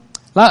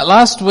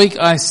Last week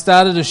I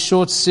started a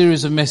short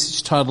series of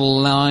message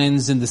titled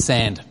Lines in the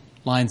Sand.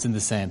 Lines in the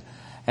Sand.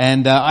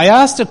 And I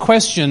asked a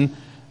question,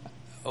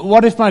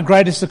 what if my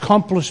greatest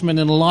accomplishment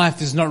in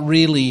life is not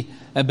really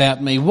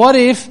about me? What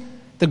if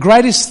the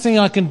greatest thing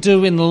I can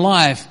do in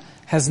life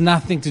has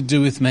nothing to do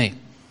with me?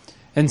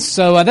 And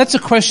so that's a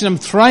question I'm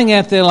throwing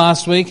out there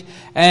last week.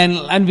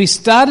 And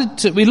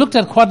we looked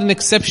at quite an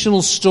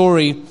exceptional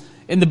story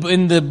in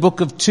the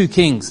book of 2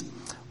 Kings,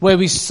 where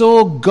we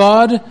saw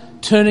God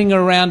turning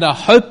around a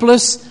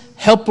hopeless,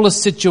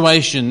 helpless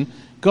situation.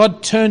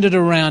 God turned it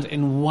around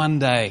in one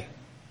day.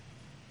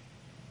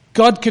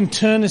 God can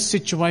turn a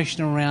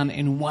situation around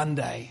in one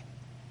day.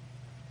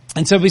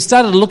 And so we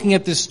started looking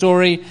at this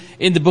story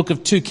in the book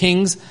of 2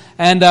 Kings,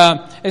 and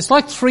it's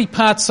like 3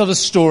 parts of a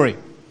story.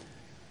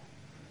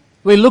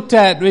 We've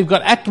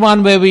got Act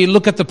 1 where we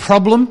look at the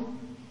problem.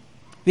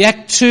 The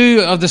Act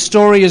 2 of the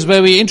story is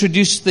where we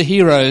introduce the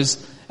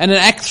heroes. And in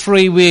Act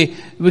 3 we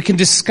can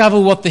discover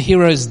what the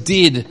heroes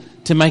did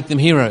to make them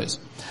heroes.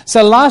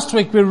 So last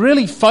week we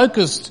really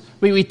focused,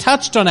 we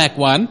touched on Act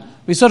 1,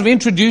 we sort of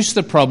introduced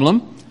the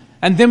problem,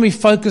 and then we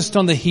focused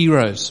on the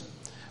heroes.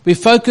 We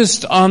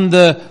focused on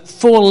the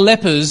 4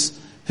 lepers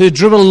who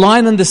drew a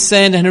line in the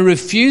sand and who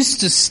refused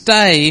to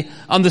stay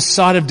on the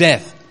side of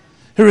death,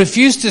 who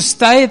refused to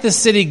stay at the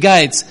city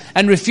gates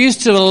and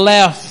refused to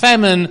allow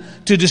famine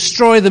to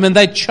destroy them. And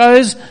they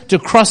chose to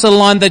cross a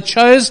line. They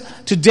chose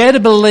to dare to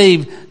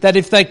believe that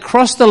if they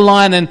crossed the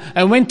line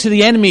and went to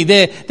the enemy,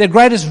 their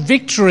greatest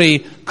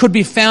victory could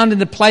be found in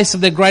the place of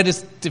their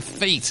greatest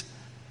defeat.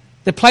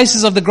 The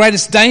places of the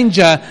greatest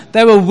danger,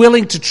 they were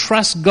willing to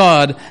trust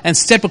God and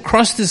step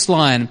across this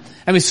line.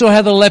 And we saw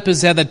how the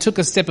lepers, how they took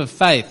a step of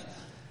faith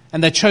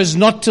and they chose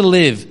not to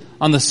live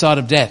on the side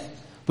of death.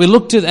 We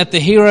looked at the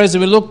heroes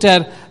and we looked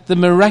at the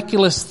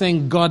miraculous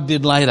thing God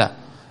did later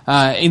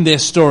in their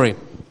story.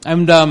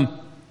 And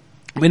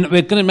we're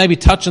going to maybe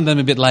touch on them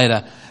a bit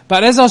later.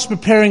 But as I was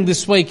preparing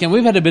this week, and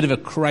we've had a bit of a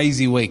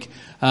crazy week,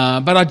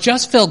 but I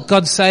just felt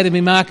God say to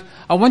me, Mark,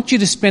 I want you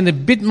to spend a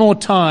bit more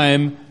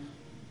time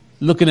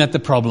looking at the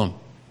problem.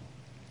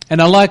 And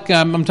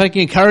I'm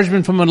taking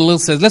encouragement from what Lil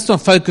says. Let's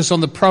not focus on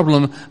the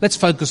problem, let's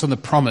focus on the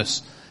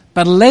promise.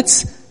 But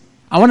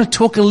I want to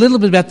talk a little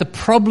bit about the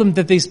problem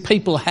that these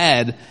people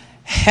had,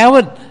 how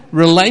it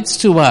relates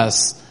to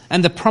us,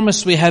 and the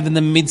promise we have in the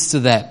midst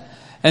of that.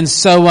 And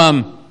so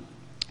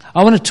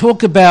I want to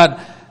talk about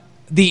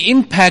the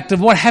impact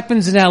of what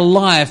happens in our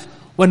life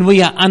when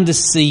we are under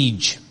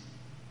siege,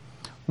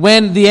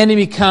 when the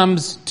enemy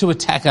comes to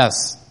attack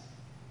us.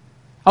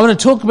 I want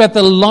to talk about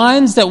the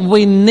lines that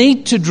we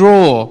need to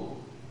draw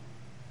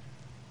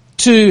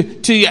to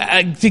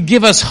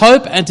give us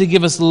hope and to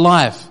give us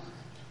life.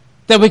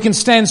 That we can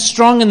stand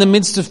strong in the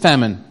midst of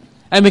famine,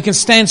 and we can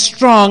stand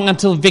strong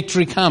until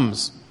victory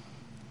comes.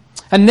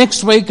 And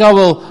next week I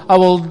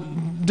will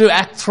do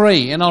Act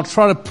 3, and I'll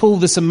try to pull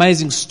this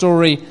amazing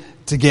story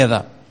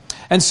together.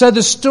 And so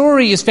the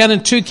story is found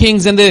in 2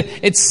 Kings, and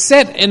it's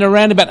set in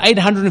around about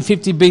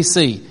 850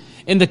 BC.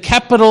 In the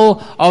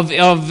capital of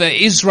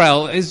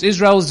Israel.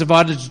 Israel is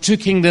divided into 2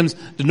 kingdoms,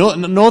 the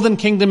northern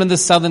kingdom and the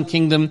southern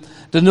kingdom.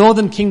 The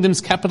northern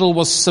kingdom's capital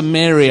was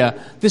Samaria.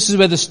 This is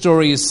where the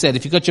story is set.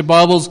 If you've got your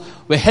Bibles,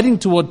 we're heading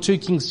toward 2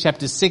 Kings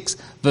chapter 6,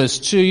 verse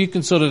 2. You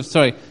can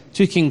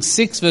 2 Kings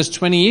 6, verse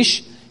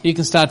 20-ish. You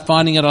can start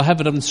finding it. I'll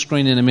have it on the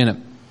screen in a minute.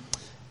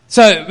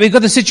 So we've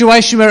got the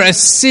situation where a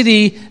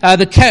city,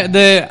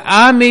 the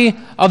army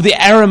of the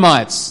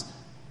Aramites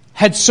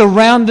had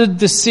surrounded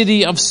the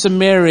city of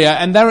Samaria,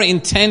 and they were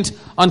intent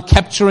on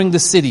capturing the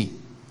city.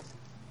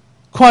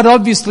 Quite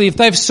obviously, if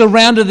they've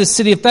surrounded the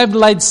city, if they've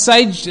laid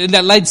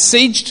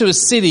siege to a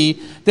city,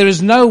 there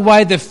is no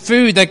way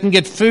they can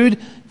get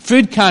food.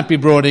 Food can't be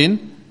brought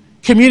in.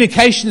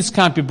 Communications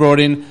can't be brought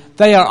in.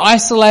 They are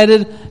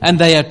isolated and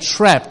they are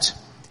trapped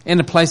in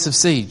a place of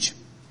siege.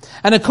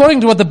 And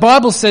according to what the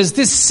Bible says,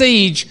 this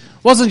siege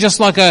wasn't just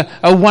like a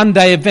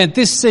one-day event.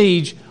 This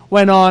siege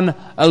went on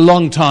a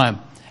long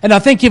time. And I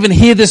think even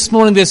here this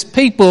morning there's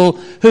people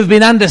who've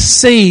been under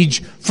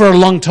siege for a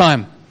long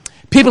time.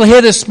 People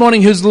here this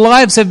morning whose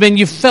lives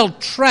you felt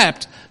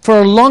trapped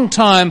for a long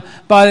time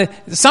by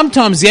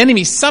sometimes the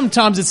enemy,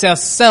 sometimes it's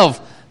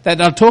ourselves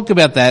that I'll talk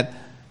about that.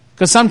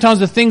 Because sometimes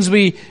the things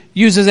we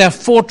use as our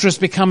fortress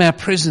become our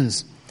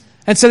prisons.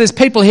 And so there's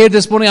people here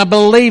this morning, I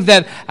believe,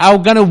 that are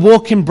going to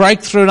walk in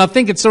breakthrough, and I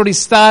think it's already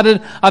started.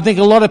 I think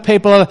a lot of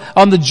people are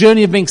on the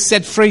journey of being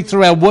set free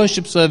through our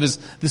worship service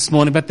this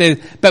morning,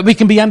 but we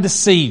can be under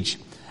siege.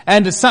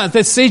 And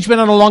the siege went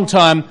on a long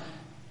time.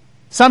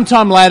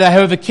 Sometime later,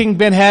 however, King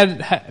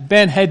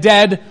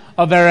Ben-Hadad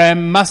of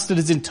Aram mustered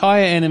his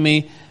entire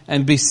enemy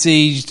and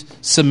besieged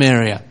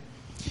Samaria.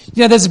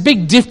 You know, there's a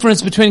big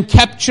difference between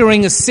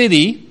capturing a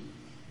city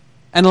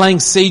and laying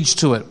siege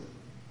to it.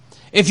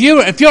 If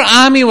your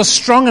army was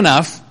strong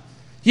enough,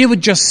 you would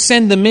just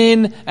send them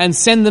in and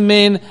send them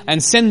in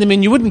and send them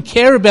in. You wouldn't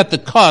care about the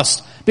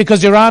cost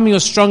because your army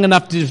was strong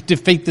enough to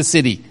defeat the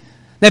city.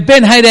 Now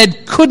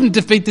Ben-Hadad couldn't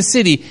defeat the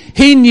city.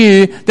 He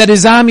knew that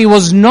his army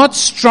was not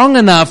strong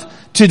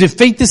enough to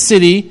defeat the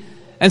city,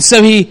 And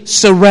so he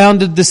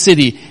surrounded the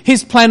city.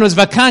 His plan was, if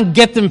I can't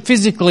get them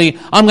physically,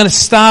 I'm going to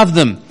starve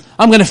them.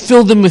 I'm going to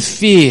fill them with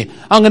fear.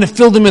 I'm going to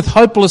fill them with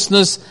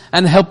hopelessness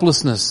and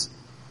helplessness.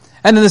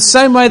 And in the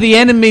same way the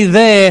enemy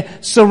there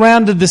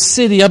surrounded the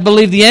city, I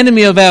believe the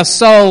enemy of our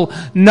soul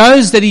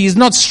knows that he is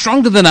not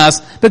stronger than us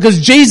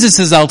because Jesus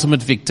is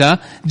ultimate victor.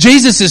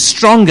 Jesus is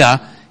stronger.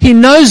 He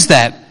knows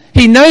that.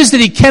 He knows that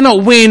he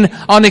cannot win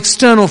on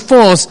external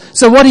force.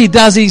 So what he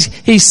does is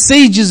he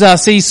sieges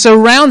us, he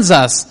surrounds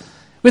us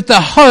with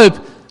the hope,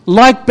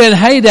 like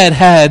Ben-Hadad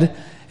had,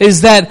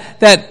 is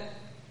that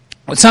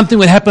something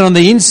would happen on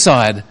the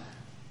inside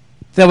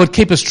that would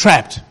keep us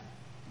trapped.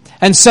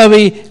 And so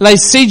he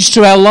lays siege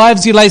to our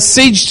lives, he lays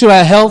siege to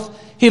our health,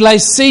 he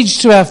lays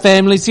siege to our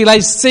families, he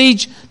lays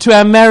siege to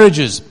our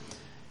marriages.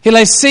 He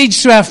lays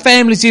siege to our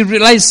families, he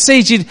lays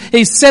siege,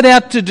 he set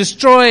out to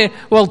destroy,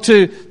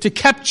 to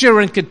capture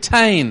and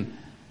contain,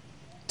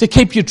 to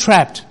keep you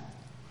trapped.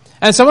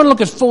 And so I want to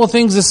look at 4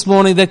 things this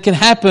morning that can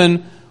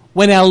happen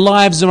when our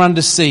lives are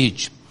under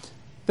siege.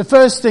 The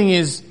first thing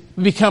is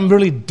we become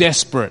really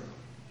desperate.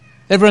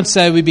 Everyone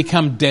say we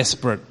become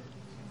desperate.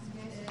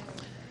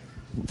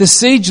 The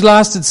siege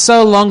lasted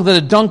so long that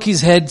a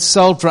donkey's head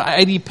sold for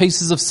 80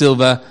 pieces of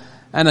silver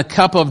and a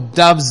cup of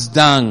dove's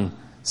dung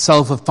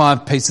sold for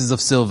 5 pieces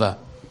of silver.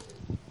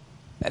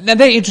 Now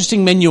they're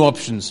interesting menu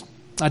options.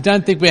 I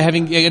don't think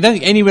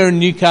anywhere in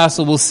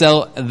Newcastle will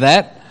sell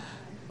that.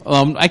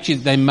 Actually,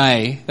 they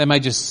may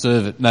just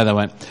serve it. No, they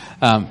won't.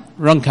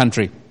 Wrong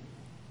country.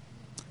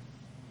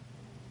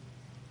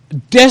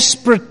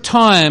 Desperate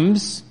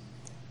times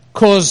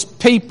cause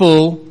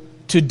people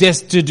to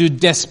do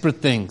desperate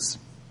things.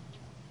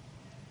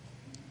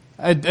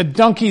 A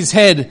donkey's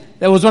head,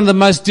 that was one of the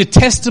most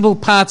detestable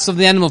parts of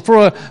the animal.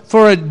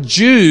 For a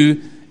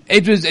Jew,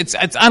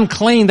 it's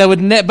unclean.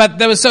 But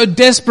they were so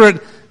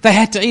desperate they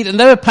had to eat, and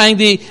they were paying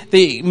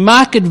the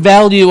market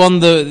value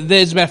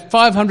there's about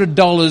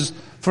 $500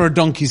 for a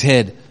donkey's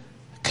head.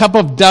 A cup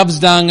of dove's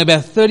dung,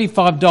 about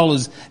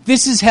 $35.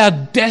 This is how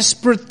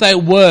desperate they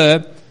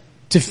were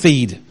to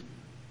feed,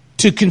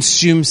 to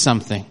consume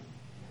something.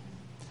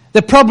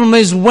 The problem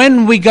is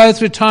when we go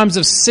through times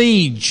of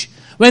siege,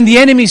 when the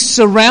enemy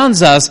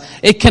surrounds us,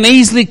 it can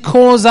easily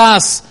cause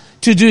us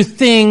to do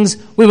things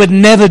we would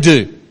never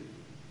do.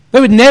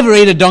 We would never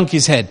eat a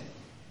donkey's head.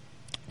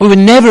 We would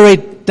never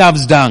eat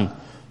dove's dung.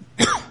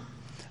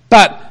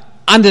 But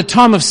under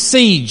time of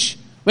siege,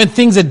 when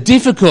things are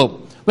difficult,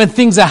 when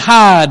things are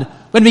hard,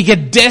 when we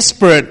get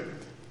desperate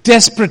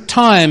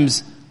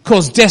times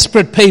cause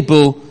desperate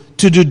people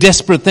to do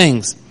desperate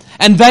things.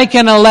 And we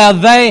can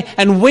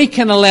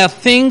allow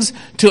things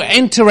to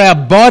enter our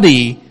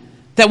body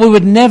that we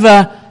would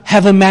never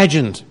have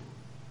imagined.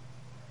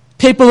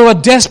 People who are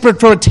desperate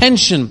for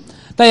attention,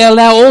 they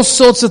allow all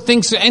sorts of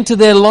things to enter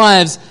their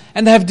lives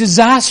and they have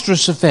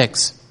disastrous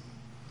effects.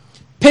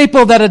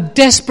 People that are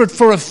desperate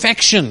for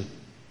affection,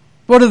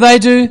 what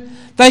do?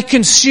 They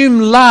consume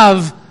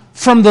love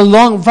from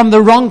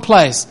the wrong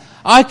place.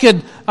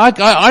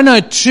 I know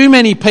too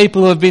many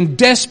people who have been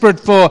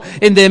desperate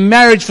in their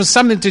marriage for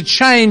something to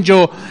change,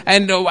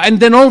 and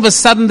then all of a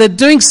sudden they're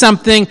doing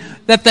something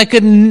that they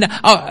could.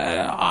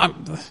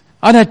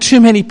 I know too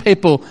many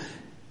people.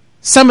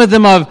 Some of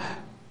them I've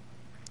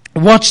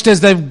watched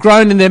as they've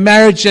grown in their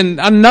marriage,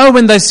 and I know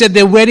when they said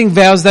their wedding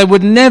vows, they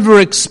would never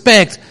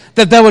expect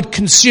that they would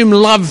consume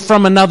love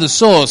from another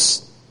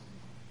source.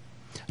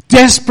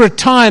 Desperate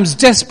times,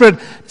 desperate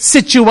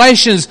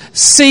situations,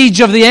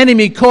 siege of the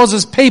enemy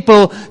causes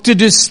people to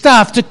do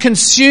stuff, to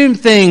consume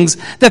things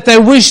that they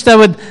wish they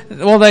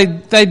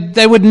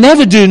would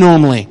never do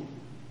normally.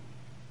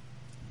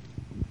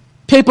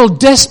 People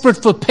desperate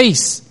for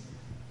peace,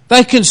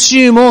 they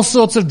consume all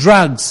sorts of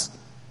drugs.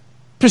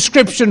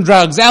 Prescription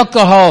drugs,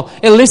 alcohol,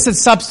 illicit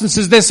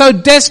substances. They're so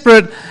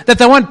desperate that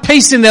they want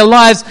peace in their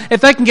lives.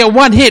 If they can get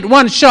one hit,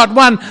 one shot,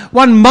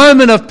 one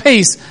moment of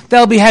peace,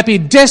 they'll be happy.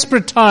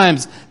 Desperate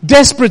times,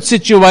 desperate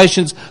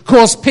situations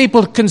cause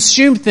people to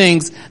consume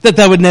things that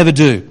they would never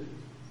do.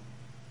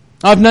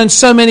 I've known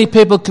so many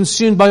people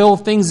consumed by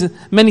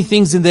many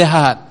things in their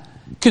heart.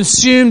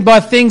 Consumed by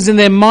things in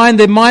their mind.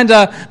 Their minds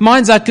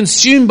are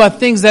consumed by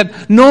things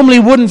that normally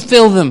wouldn't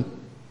fill them.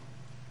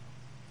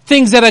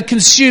 Things that are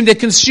consumed, they're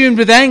consumed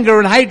with anger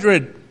and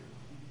hatred.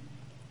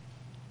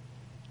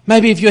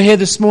 Maybe if you're here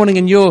this morning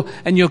and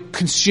you're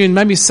consumed,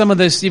 maybe some of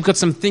those, you've got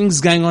some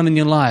things going on in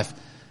your life.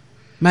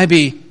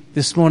 Maybe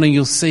this morning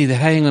you'll see that,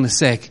 hang on a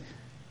sec,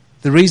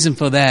 the reason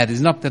for that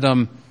is not that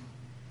I'm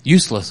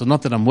useless or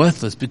not that I'm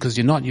worthless, because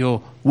you're not.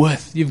 You're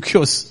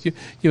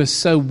you're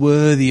so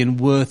worthy and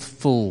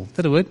worthful. Is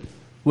that a word?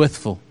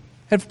 Worthful.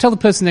 Tell the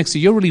person next to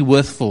you, you're really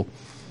worthful.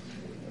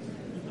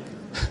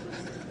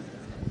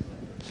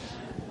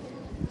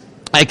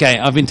 Okay,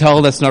 I've been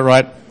told that's not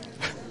right.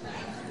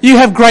 You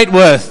have great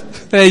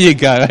worth. There you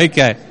go.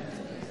 Okay.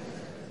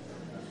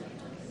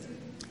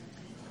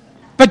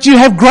 But you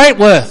have great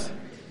worth.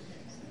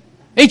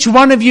 Each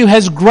one of you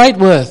has great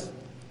worth.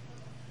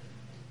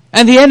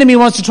 And the enemy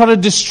wants to try to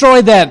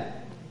destroy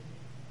that.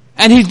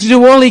 And he'll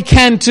do all he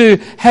can to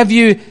have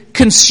you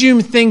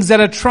consume things that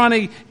are trying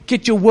to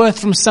get your worth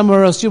from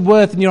somewhere else. Your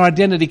worth and your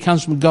identity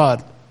comes from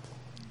God.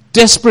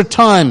 Desperate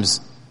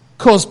times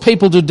cause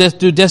people to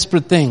do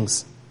desperate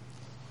things.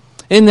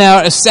 In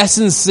our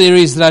Assassins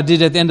series that I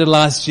did at the end of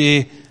last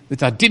year,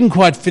 which I didn't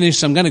quite finish,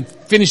 so I'm going to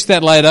finish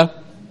that later,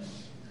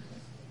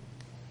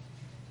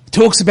 it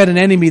talks about an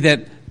enemy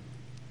that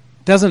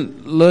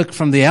doesn't lurk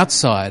from the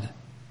outside,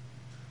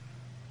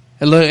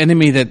 an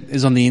enemy that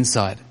is on the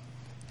inside,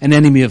 an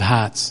enemy of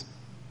hearts.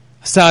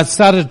 So I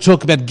started to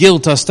talk about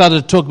guilt. I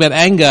started to talk about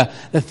anger,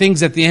 the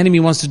things that the enemy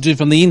wants to do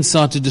from the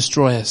inside to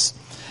destroy us.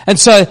 And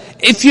so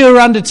if you're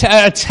under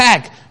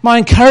attack, my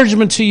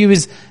encouragement to you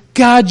is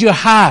guard your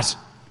heart.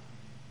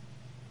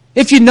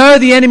 If you know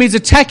the enemy is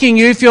attacking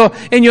you, if you're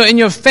in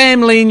your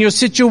family, in your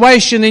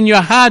situation, in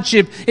your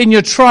hardship, in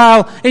your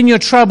trial, in your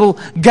trouble,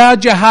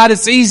 guard your heart.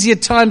 It's easy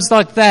at times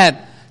like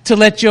that to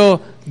let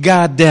your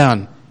guard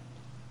down.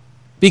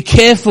 Be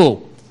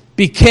careful.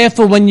 Be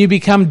careful when you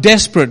become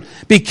desperate.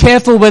 Be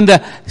careful when the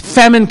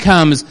famine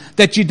comes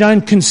that you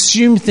don't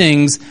consume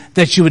things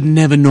that you would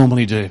never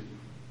normally do.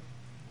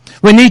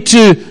 We need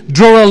to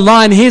draw a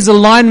line. Here's a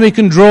line we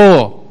can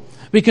draw.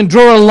 We can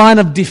draw a line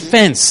of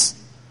defense.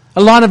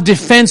 A line of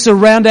defense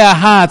around our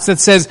hearts that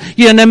says,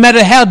 no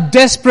matter how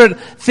desperate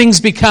things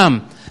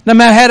become, no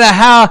matter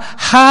how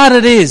hard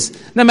it is,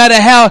 no matter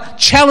how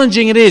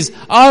challenging it is,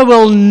 I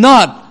will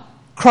not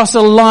cross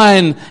a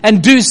line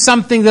and do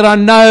something that I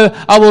know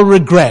I will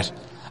regret.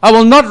 I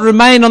will not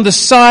remain on the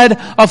side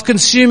of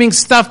consuming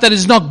stuff that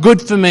is not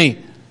good for me.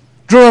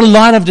 Draw a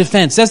line of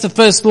defense. That's the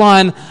first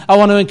line I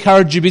want to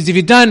encourage you, because if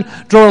you don't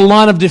draw a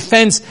line of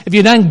defense, if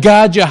you don't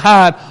guard your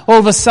heart, all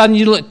of a sudden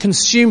you'll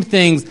consume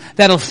things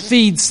that'll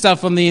feed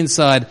stuff on the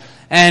inside.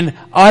 And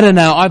I don't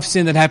know, I've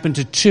seen that happen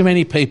to too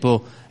many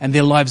people, and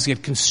their lives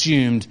get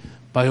consumed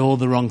by all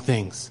the wrong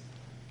things.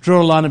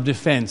 Draw a line of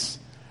defense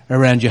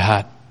around your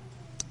heart.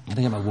 Can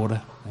I get my water?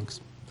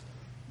 Thanks.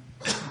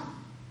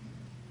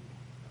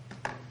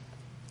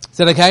 Is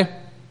that okay?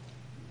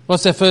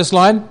 What's that first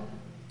line?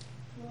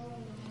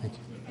 Thank you.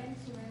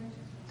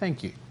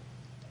 Thank you.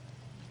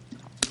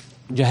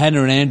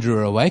 Johanna and Andrew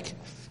are awake.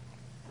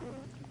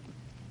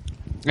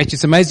 Actually,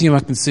 it's amazing who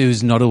I can see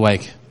who's not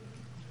awake.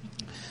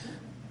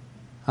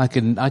 I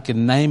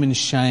can name and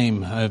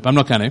shame. I'm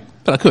not going to,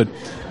 but I could.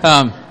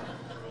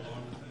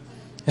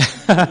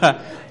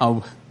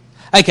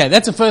 Okay,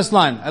 that's the first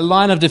line, a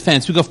line of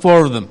defense. We've got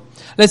 4 of them.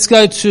 Let's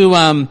go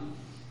to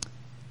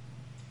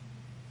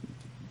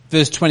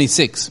verse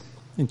 26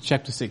 in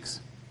chapter 6.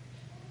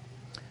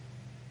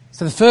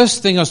 So the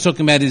first thing I was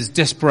talking about is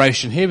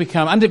desperation. Here we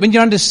come. When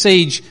you're under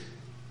siege,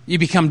 you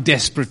become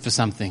desperate for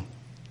something.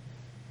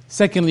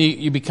 Secondly,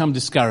 you become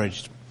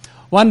discouraged.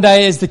 One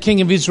day, as the king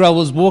of Israel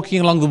was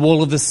walking along the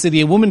wall of the city,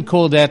 a woman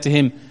called out to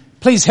him,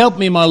 "Please help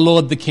me, my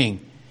lord the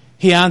king."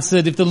 He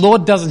answered, "If the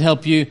Lord doesn't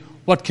help you,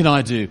 what can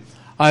I do?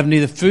 I have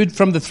neither food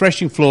from the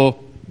threshing floor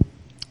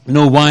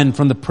nor wine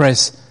from the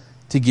press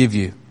to give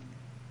you."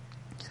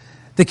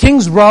 The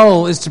king's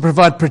role is to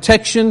provide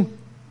protection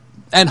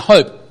and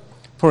hope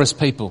for his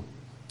people.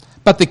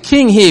 But the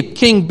king here,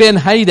 King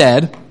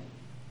Ben-Hadad,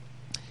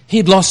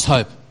 he'd lost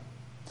hope.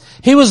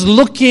 He was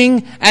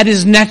looking at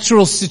his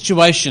natural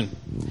situation.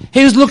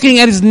 He was looking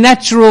at his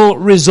natural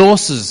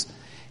resources.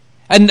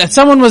 And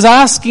someone was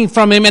asking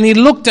from him, and he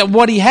looked at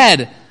what he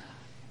had,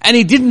 and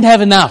he didn't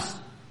have enough.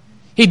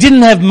 He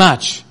didn't have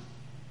much.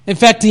 In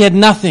fact, he had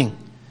nothing.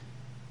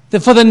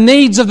 For the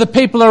needs of the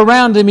people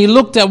around him, he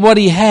looked at what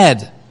he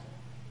had.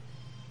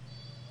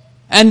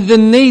 And the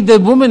need the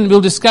woman,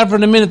 we'll discover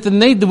in a minute, the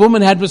need the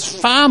woman had was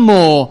far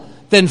more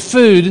than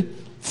food,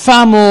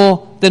 far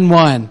more than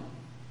wine.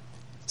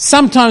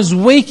 Sometimes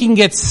we can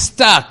get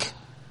stuck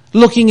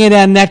looking at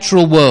our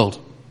natural world.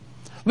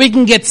 We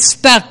can get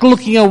stuck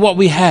looking at what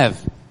we have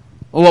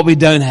or what we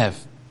don't have.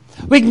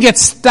 We can get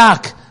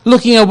stuck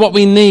looking at what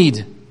we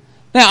need.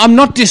 Now, I'm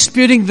not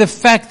disputing the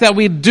fact that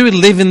we do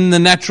live in the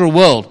natural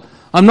world.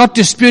 I'm not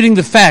disputing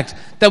the fact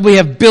that we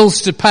have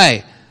bills to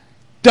pay,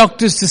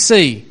 doctors to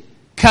see,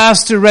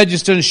 cars to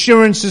register,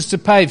 insurances to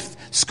pay,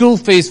 school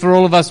fees for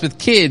all of us with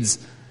kids,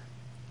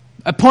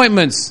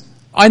 appointments.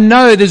 I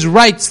know there's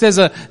rates, there's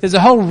a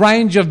whole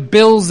range of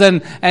bills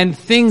and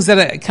things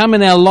that come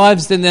in our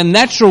lives in the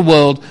natural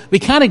world. We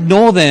can't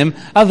ignore them,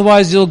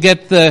 otherwise you'll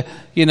get the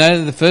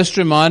first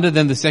reminder,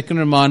 then the second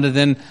reminder,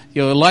 then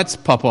your lights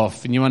pop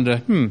off and you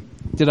wonder,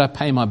 did I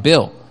pay my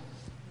bill?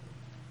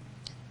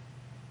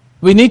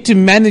 We need to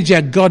manage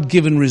our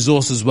God-given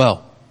resources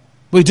well.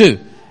 We do.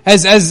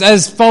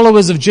 As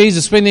followers of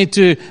Jesus, we need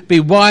to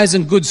be wise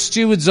and good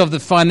stewards of the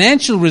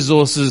financial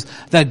resources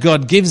that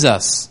God gives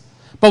us.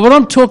 But what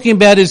I'm talking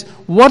about is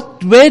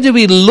where do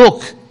we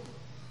look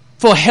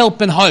for help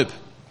and hope?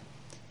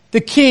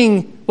 The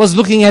king was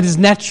looking at his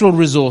natural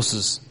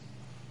resources.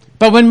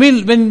 But when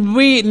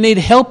we need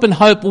help and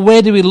hope,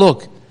 where do we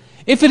look?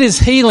 If it is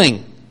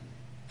healing,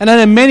 and I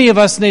know many of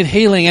us need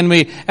healing, and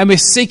we're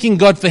seeking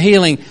God for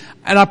healing.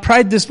 And I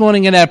prayed this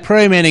morning in our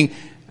prayer meeting.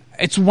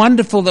 It's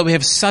wonderful that we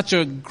have such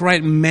a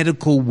great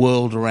medical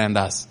world around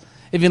us.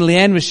 Even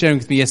Leanne was sharing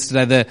with me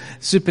yesterday the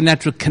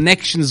supernatural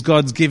connections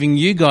God's giving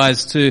you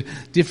guys to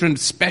different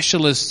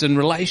specialists and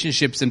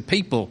relationships and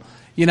people.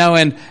 You know,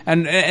 and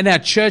in our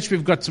church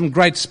we've got some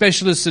great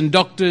specialists and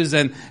doctors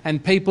and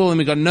people, and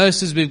we've got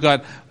nurses, we've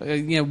got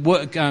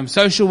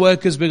social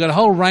workers, we've got a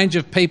whole range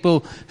of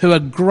people who are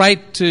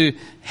great to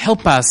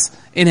help us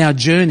in our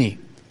journey.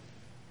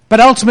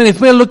 But ultimately,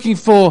 if we're looking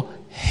for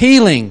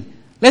healing,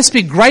 let's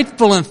be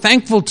grateful and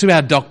thankful to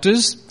our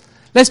doctors.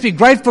 Let's be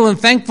grateful and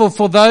thankful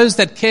for those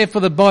that care for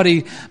the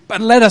body, but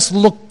let us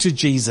look to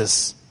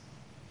Jesus.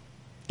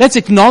 Let's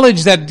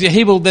acknowledge that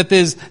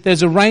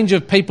there's a range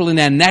of people in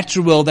our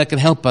natural world that can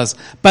help us.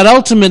 But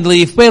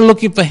ultimately, if we're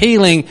looking for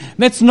healing,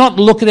 let's not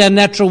look at our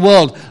natural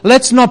world.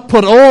 Let's not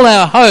put all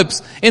our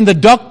hopes in the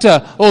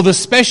doctor or the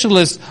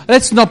specialist.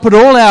 Let's not put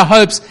all our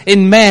hopes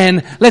in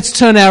man. Let's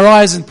turn our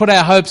eyes and put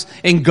our hopes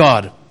in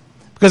God.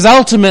 Because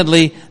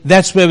ultimately,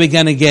 that's where we're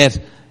going to get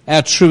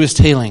our truest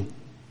healing.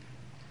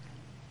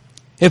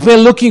 If we're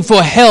looking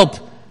for help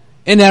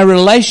in our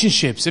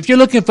relationships, if you're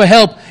looking for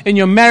help in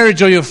your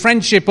marriage or your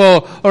friendship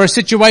or a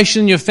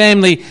situation in your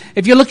family,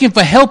 if you're looking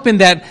for help in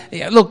that,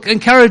 look,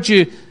 encourage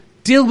you,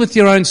 deal with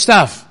your own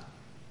stuff.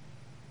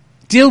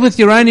 Deal with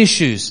your own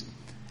issues.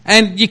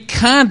 And you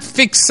can't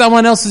fix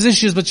someone else's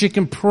issues, but you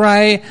can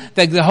pray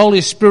that the Holy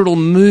Spirit will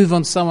move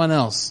on someone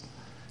else.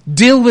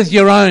 Deal with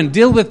your own.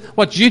 Deal with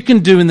what you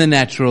can do in the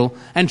natural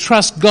and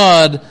trust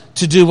God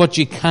to do what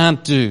you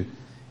can't do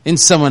in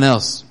someone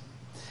else.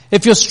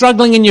 If you're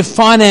struggling in your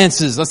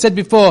finances, I said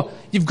before,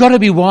 you've got to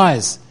be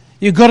wise.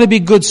 You've got to be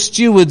good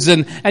stewards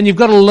and you've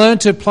got to learn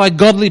to apply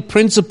godly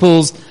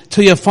principles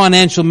to your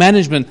financial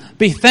management.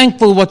 Be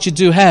thankful what you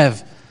do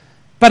have.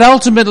 But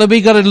ultimately,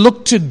 we've got to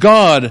look to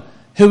God,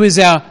 who is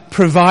our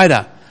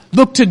provider.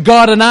 Look to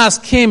God and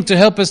ask Him to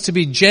help us to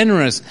be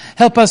generous.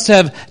 Help us to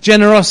have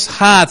generous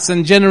hearts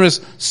and generous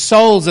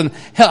souls, and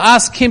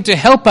ask Him to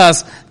help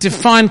us to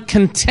find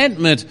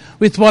contentment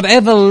with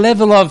whatever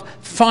level of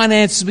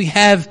finances we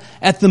have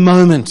at the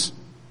moment.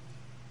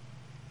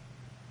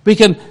 We've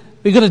got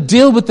to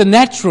deal with the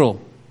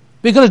natural.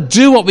 We've got to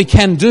do what we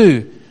can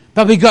do,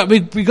 but we've got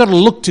to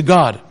look to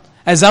God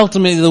as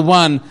ultimately the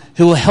one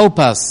who will help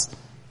us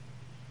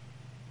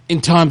in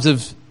times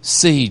of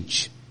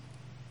siege.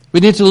 We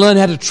need to learn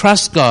how to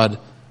trust God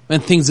when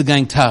things are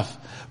going tough.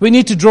 We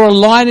need to draw a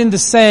line in the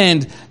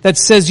sand that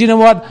says, you know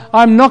what,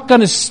 I'm not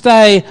going to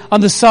stay on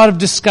the side of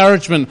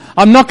discouragement.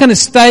 I'm not going to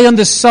stay on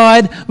the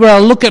side where I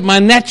look at my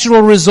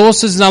natural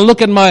resources and I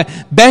look at my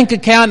bank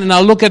account and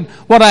I look at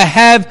what I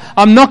have.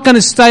 I'm not going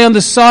to stay on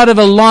the side of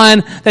a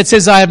line that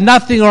says I have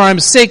nothing or I'm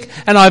sick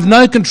and I have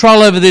no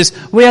control over this.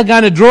 We are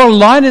going to draw a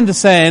line in the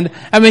sand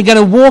and we're going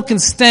to walk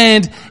and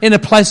stand in a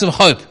place of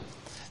hope.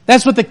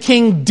 That's what the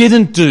king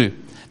didn't do.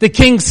 The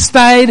king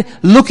stayed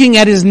looking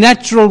at his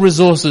natural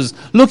resources,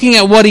 looking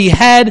at what he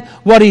had,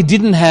 what he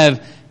didn't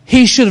have.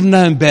 He should have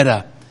known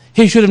better.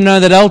 He should have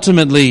known that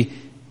ultimately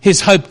his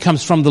hope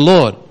comes from the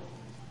Lord.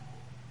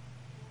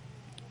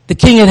 The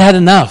king had had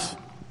enough.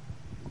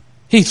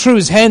 He threw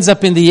his hands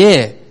up in the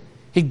air.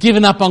 He'd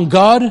given up on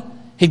God.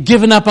 He'd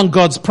given up on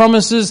God's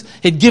promises.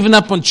 He'd given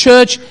up on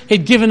church.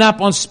 He'd given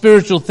up on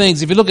spiritual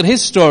things. If you look at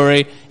his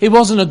story, he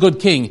wasn't a good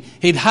king.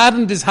 He'd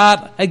hardened his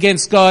heart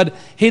against God.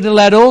 He'd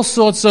allowed all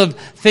sorts of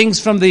things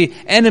from the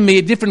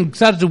enemy,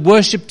 started to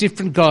worship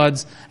different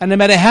gods. And no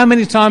matter how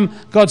many times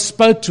God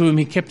spoke to him,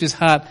 he kept his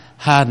heart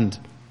hardened.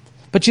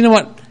 But you know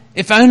what?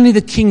 If only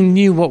the king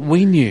knew what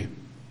we knew.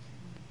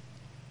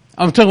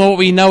 I'm talking about what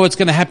we know what's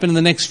going to happen in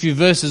the next few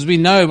verses. We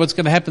know what's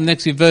going to happen in the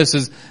next few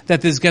verses, that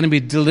there's going to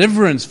be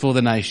deliverance for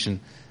the nation.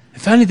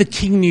 If only the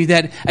king knew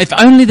that. If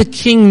only the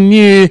king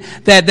knew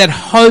that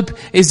hope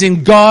is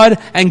in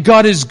God and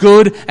God is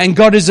good and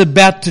God is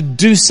about to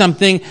do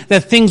something,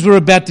 that things were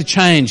about to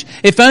change.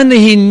 If only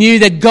he knew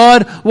that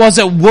God was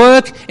at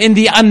work in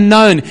the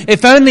unknown.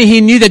 If only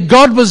he knew that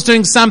God was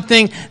doing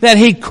something that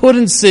he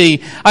couldn't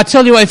see. I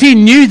tell you what, if he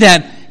knew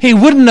that, he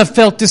wouldn't have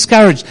felt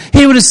discouraged.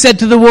 He would have said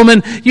to the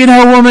woman, you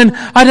know, woman,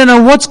 I don't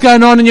know what's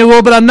going on in your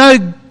world, but I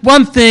know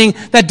one thing,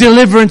 that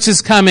deliverance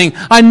is coming.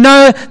 I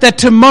know that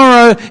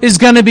tomorrow is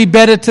going to be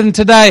better than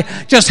today.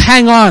 Just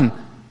hang on.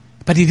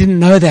 But he didn't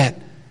know that.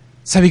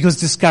 So he was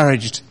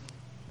discouraged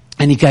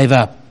and he gave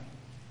up.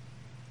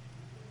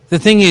 The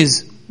thing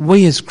is,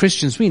 we as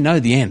Christians, we know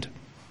the end.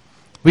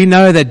 We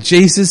know that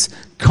Jesus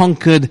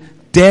conquered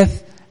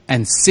death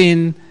and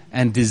sin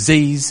and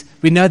disease.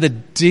 We know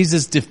that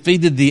Jesus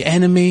defeated the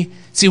enemy.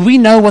 See, we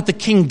know what the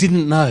king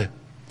didn't know.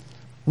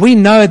 We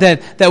know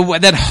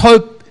that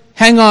hope,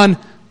 hang on,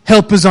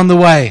 help is on the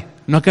way.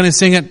 I'm not going to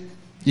sing it.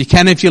 You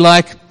can if you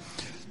like.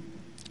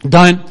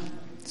 Don't.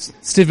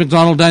 Steve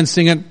McDonald, don't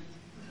sing it.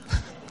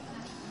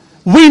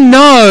 We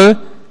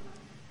know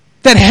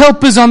that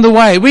help is on the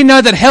way. We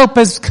know that help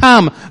has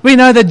come. We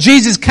know that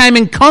Jesus came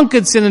and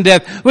conquered sin and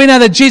death. We know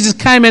that Jesus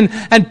came in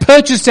and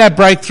purchased our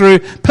breakthrough,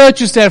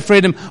 purchased our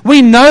freedom.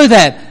 We know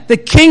that. The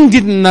King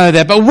didn't know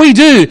that, but we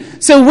do.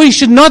 So we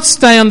should not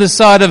stay on the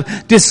side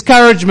of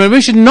discouragement.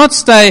 We should not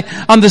stay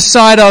on the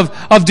side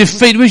of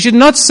defeat. We should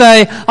not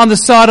stay on the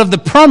side of the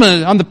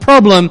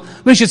problem.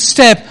 We should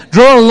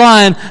draw a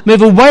line,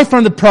 move away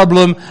from the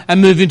problem and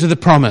move into the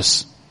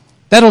promise.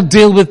 That'll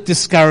deal with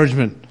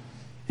discouragement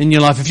in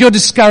your life. If you're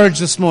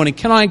discouraged this morning,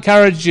 can I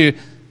encourage you?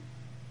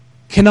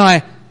 Can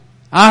I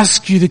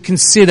ask you to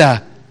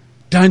consider,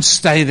 don't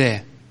stay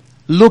there.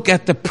 Look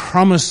at the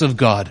promise of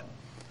God.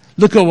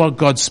 Look at what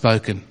God's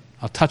spoken.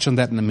 I'll touch on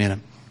that in a minute.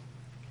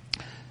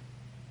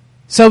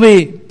 So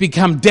we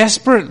become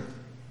desperate.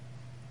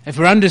 If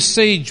we're under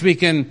siege, we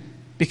can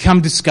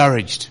become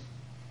discouraged.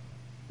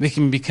 We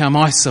can become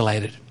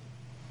isolated.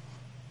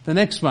 The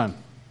next one,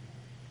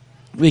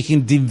 we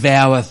can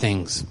devour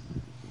things.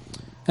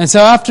 And so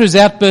after his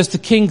outburst, the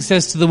king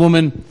says to the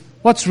woman,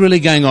 what's really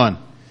going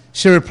on?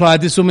 She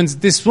replied, this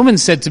woman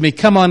said to me,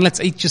 come on, let's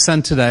eat your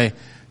son today.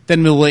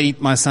 Then we'll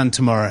eat my son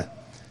tomorrow.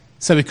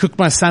 So we cooked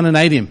my son and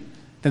ate him.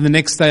 Then the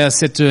next day I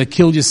said to her,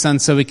 kill your son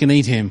so we can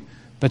eat him.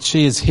 But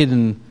she has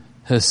hidden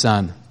her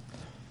son.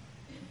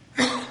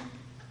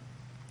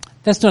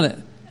 That's not it.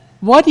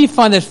 Why do you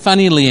find that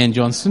funny, Leanne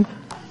Johnson?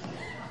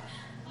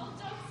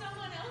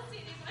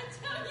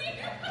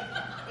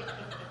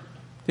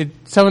 Did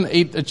someone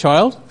eat a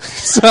child?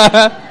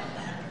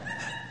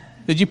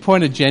 Did you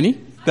point at Jenny?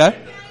 No?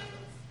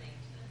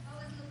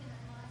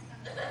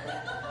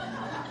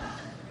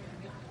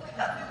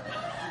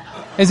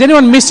 Is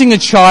anyone missing a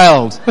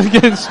child?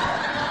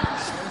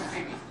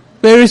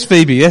 Where is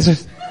Phoebe?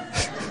 Yes.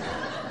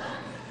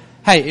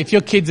 Hey, if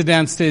your kids are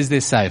downstairs,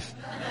 they're safe.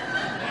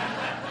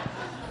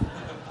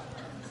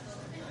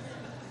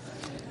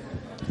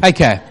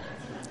 Okay.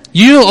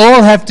 You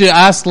all have to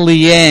ask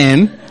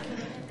Leanne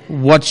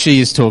what she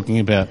is talking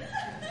about.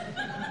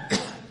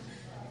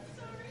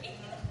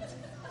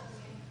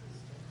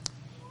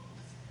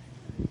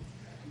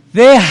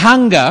 Their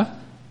hunger,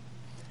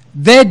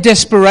 their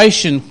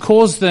desperation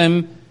caused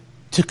them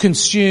to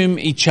consume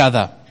each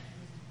other.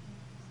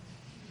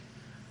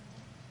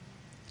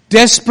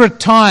 Desperate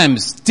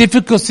times,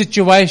 difficult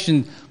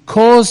situations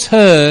caused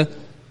them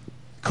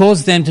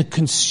to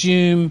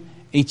consume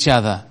each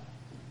other.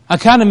 I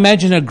can't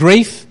imagine her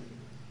grief.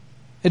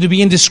 It would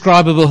be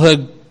indescribable.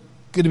 It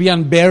would be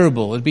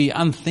unbearable. It would be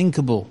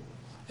unthinkable.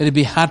 It would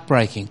be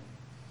heartbreaking.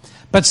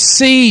 But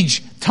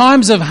siege,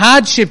 times of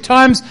hardship,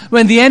 times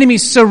when the enemy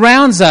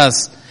surrounds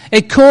us,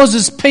 it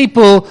causes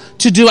people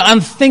to do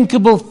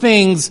unthinkable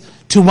things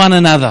to one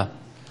another.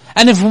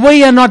 And if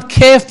we are not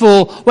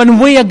careful, when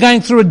we are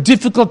going through a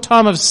difficult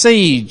time of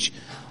siege,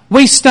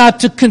 we start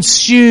to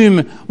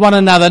consume one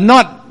another.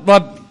 Not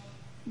what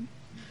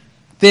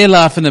they're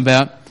laughing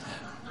about.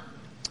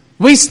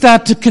 We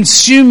start to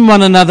consume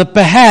one another,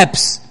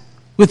 perhaps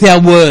with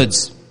our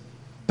words,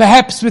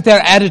 perhaps with our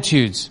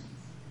attitudes.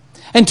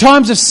 In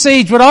times of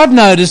siege, what I've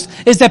noticed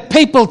is that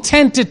people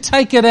tend to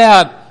take it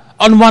out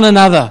on one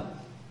another.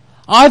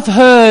 I've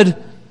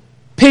heard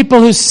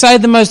people who say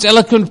the most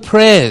eloquent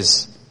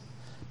prayers,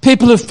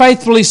 people who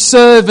faithfully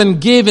serve and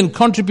give and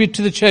contribute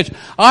to the church.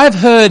 I've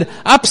heard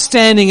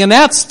upstanding and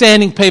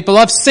outstanding people.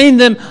 I've seen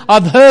them.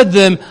 I've heard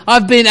them.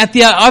 I've been at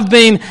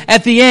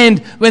the end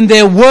when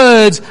their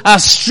words are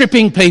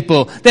stripping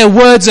people. Their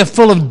words are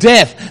full of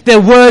death.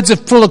 Their words are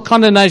full of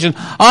condemnation.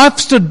 I've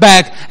stood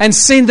back and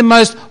seen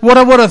what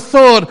I would have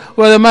thought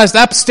were the most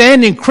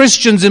upstanding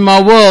Christians in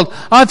my world.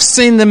 I've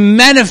seen them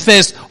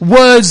manifest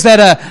words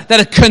that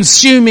are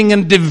consuming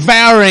and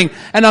devouring,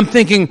 and I'm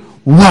thinking,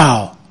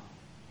 wow.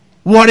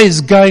 What is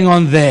going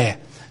on there?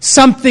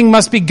 Something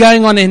must be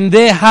going on in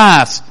their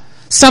heart.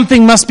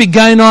 Something must be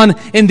going on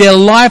in their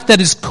life that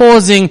is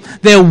causing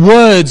their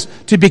words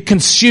to be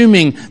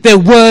consuming, their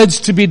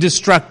words to be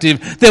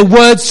destructive, their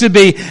words to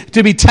be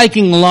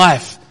taking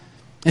life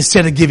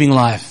instead of giving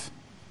life.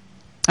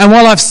 And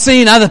while I've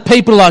seen other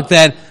people like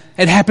that,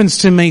 it happens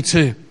to me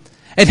too.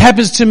 It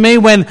happens to me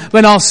when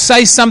I'll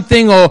say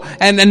something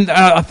and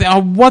I think,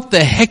 oh, what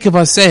the heck have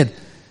I said?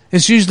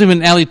 It's usually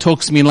when Ali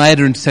talks to me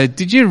later and says,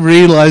 did you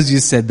realize you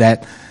said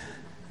that?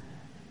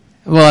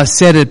 Well, I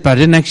said it, but I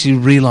didn't actually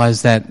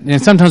realize that. You know,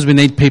 sometimes we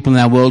need people in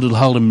our world who'll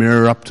hold a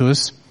mirror up to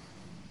us.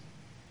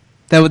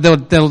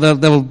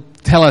 They'll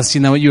tell us,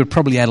 you know, you were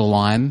probably out of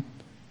line.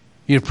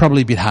 You were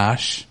probably a bit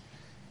harsh.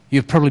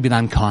 You were probably a bit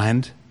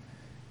unkind.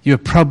 You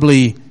were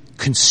probably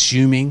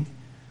consuming.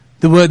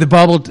 The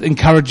Bible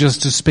encourages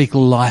us to speak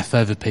life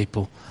over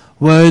people.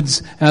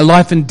 Words,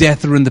 life and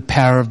death are in the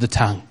power of the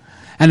tongue.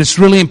 And it's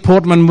really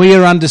important when we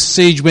are under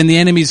siege, when the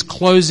enemy is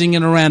closing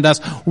in around us,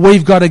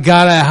 we've got to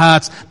guard our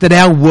hearts that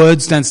our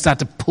words don't start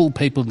to pull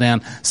people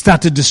down,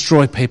 start to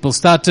destroy people,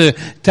 start to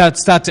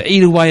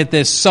eat away at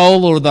their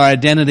soul or their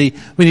identity.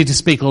 We need to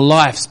speak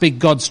life, speak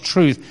God's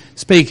truth,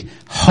 speak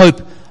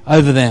hope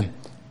over them.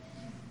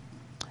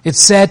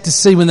 It's sad to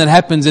see when that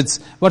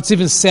happens. What's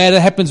even sadder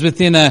happens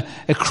within a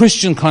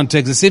Christian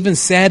context. It's even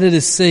sadder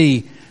to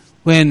see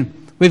when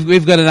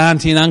we've got an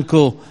auntie and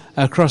uncle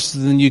across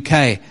the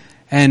UK,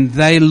 and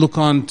they look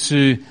on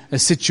to a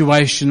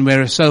situation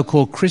where a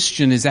so-called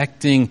Christian is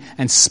acting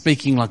and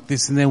speaking like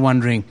this, and they're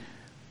wondering,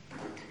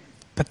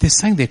 but they're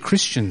saying they're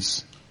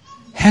Christians.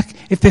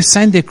 If they're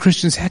saying they're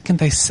Christians, how can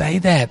they say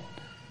that?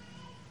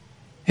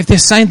 If they're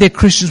saying they're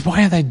Christians,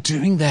 why are they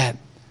doing that?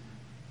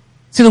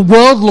 See, the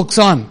world looks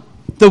on.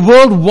 The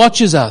world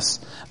watches us.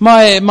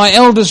 My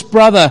eldest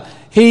brother,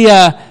 he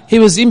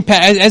was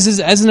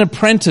as an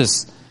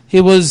apprentice.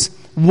 He was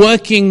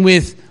working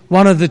with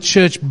one of the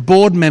church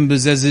board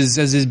members as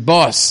his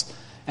boss,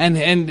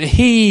 and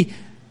he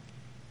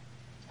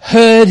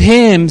heard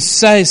him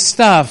say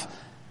stuff,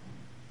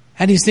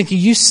 and he's thinking,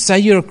 you say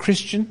you're a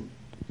Christian,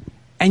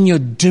 and you're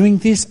doing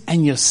this,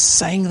 and you're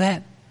saying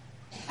that?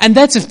 And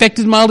that's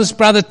affected my eldest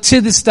brother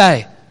to this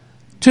day.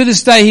 To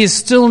this day, he is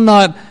still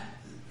not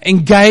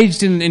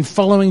engaged in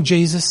following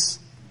Jesus.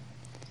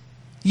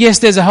 Yes,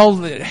 there's a whole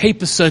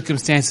heap of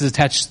circumstances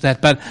attached to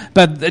that,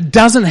 but it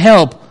doesn't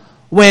help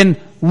when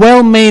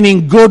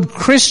well-meaning good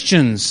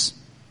Christians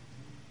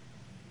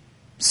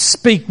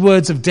speak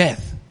words of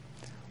death.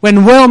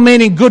 When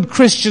well-meaning good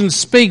Christians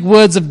speak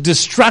words of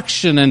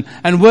destruction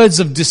and words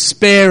of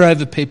despair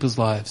over people's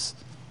lives.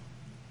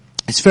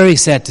 It's very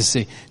sad to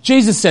see.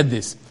 Jesus said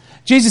this.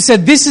 Jesus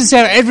said, this is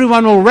how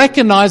everyone will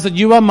recognize that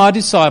you are my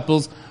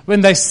disciples,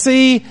 when they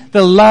see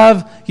the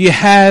love you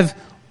have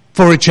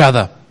for each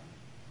other.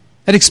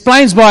 It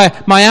explains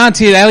why my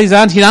auntie, Ali's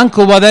auntie and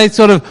uncle, why they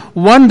sort of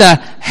wonder,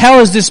 how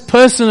is this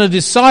person a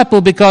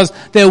disciple? Because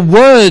their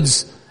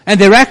words and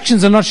their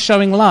actions are not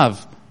showing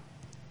love.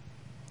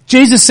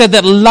 Jesus said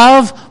that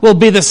love will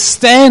be the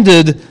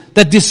standard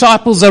that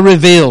disciples are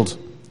revealed.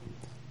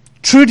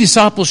 True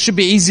disciples should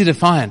be easy to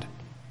find.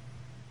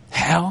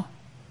 How?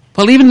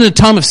 Well, even in a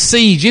time of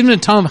siege, even in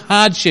a time of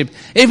hardship,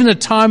 even in a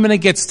time when it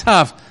gets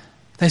tough,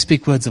 they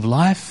speak words of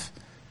life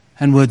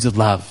and words of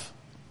love.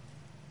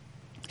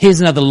 Here's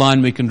another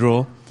line we can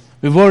draw.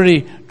 We've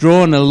already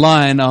drawn a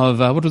line of,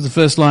 what was the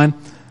first line?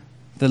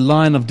 The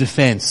line of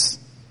defense.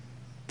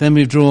 Then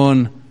we've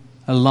drawn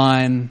a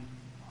line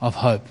of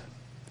hope.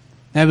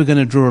 Now we're going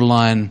to draw a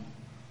line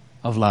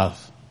of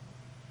love.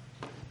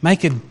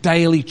 Make a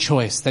daily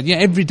choice that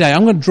every day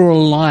I'm going to draw a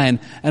line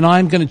and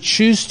I'm going to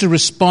choose to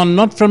respond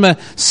not from a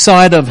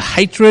side of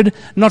hatred,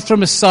 not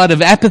from a side of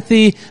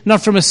apathy,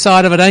 not from a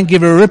side of I don't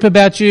give a rip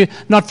about you,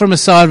 not from a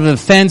side of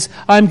offense.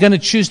 I'm going to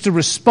choose to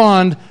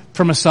respond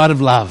from a side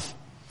of love.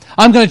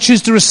 I'm going to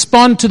choose to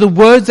respond to the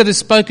words that are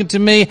spoken to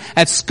me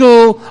at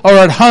school or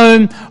at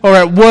home or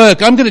at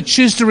work. I'm going to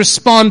choose to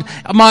respond.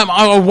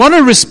 I want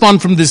to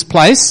respond from this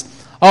place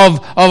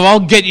of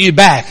I'll get you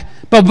back.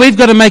 But we've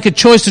got to make a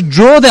choice to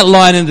draw that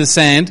line in the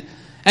sand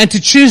and to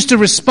choose to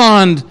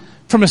respond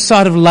from a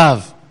side of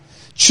love.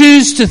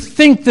 Choose to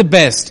think the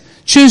best.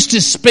 Choose to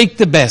speak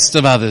the best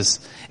of others.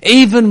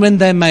 Even when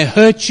they may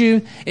hurt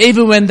you,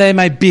 even when they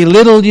may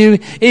belittle you,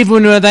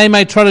 even when they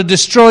may try to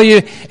destroy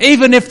you,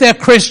 even if they're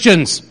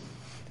Christians,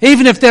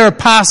 even if they're a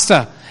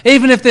pastor,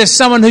 even if there's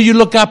someone who you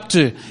look up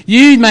to,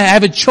 you may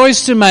have a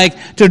choice to make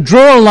to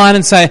draw a line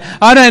and say,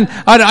 I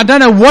don't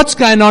know what's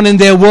going on in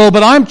their world,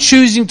 but I'm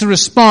choosing to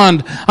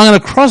respond. I'm going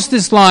to cross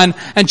this line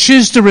and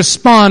choose to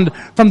respond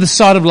from the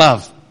side of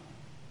love.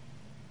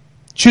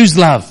 Choose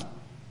love.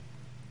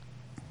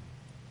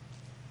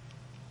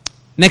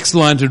 Next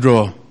line to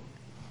draw.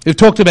 We've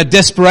talked about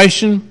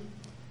desperation.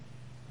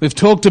 We've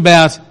talked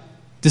about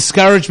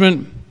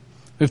discouragement.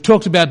 We've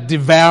talked about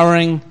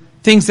devouring,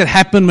 things that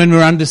happen when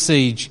we're under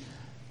siege.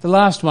 The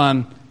last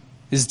one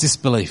is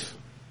disbelief.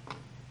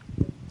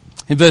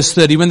 In verse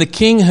 30, when the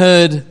king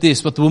heard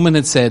this, what the woman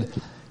had said,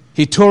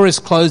 he tore his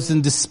clothes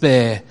in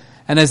despair.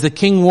 And as the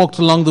king walked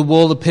along the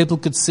wall, the people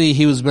could see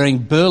he was wearing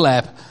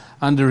burlap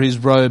under his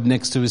robe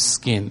next to his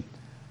skin.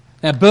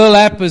 Now,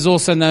 burlap is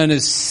also known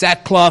as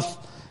sackcloth.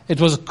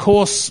 It was a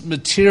coarse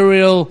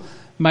material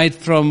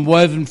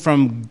woven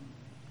from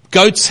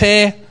goat's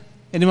hair.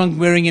 Anyone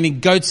wearing any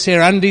goat's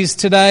hair undies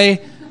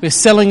today? We're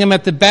selling them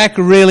at the back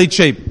really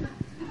cheap.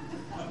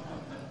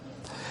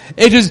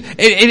 It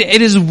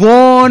is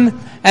worn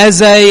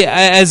as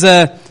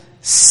a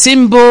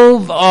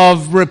symbol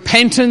of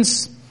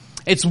repentance.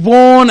 It's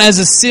worn as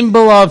a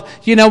symbol of,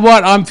 you know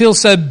what, I feel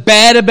so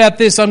bad about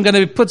this, I'm going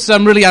to put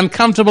some really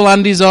uncomfortable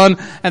undies on,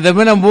 and then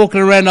when I'm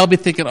walking around, I'll be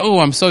thinking, oh,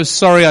 I'm so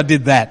sorry I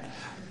did that.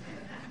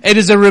 It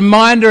is a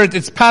reminder,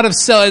 it's part of,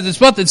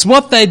 it's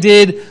what they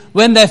did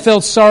when they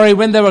felt sorry,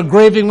 when they were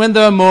grieving, when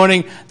they were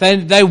mourning,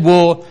 they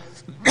wore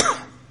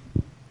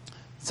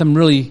some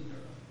really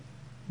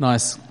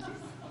nice.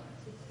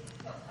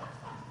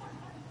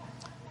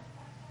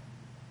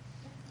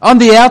 On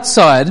the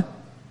outside,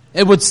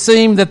 it would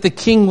seem that the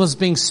king was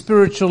being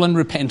spiritual and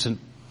repentant.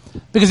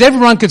 Because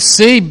everyone could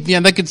see,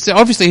 they could see,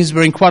 obviously he's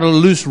wearing quite a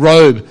loose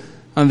robe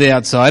on the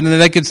outside, and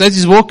they could see, as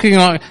he's walking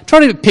along,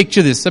 try to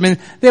picture this. I mean,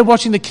 they're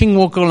watching the king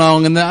walk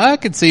along, and I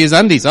could see his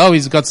undies. Oh,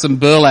 he's got some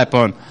burlap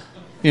on,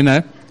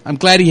 I'm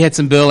glad he had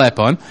some burlap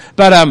on.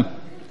 But,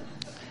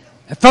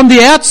 from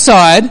the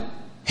outside,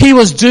 he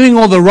was doing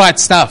all the right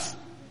stuff.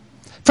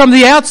 From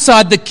the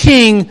outside, the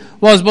king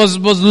was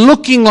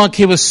looking like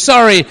he was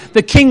sorry.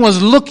 The king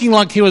was looking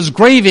like he was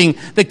grieving.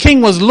 The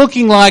king was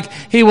looking like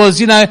he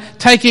was,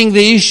 taking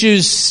the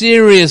issues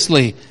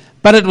seriously.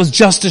 But it was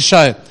just a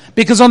show.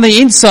 Because on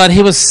the inside,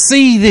 he was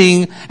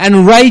seething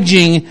and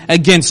raging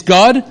against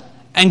God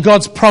and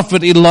God's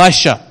prophet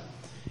Elisha.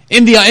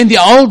 In the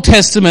Old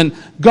Testament,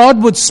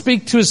 God would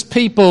speak to his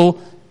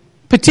people,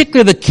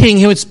 particularly the king.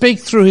 He would speak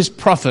through his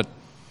prophet.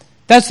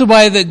 That's the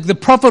way the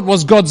prophet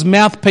was God's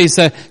mouthpiece.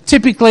 So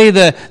typically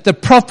the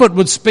prophet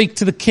would speak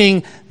to the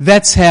king.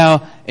 That's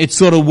how it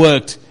sort of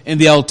worked in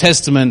the Old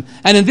Testament.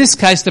 And in this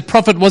case, the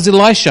prophet was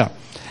Elisha.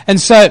 And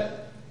so,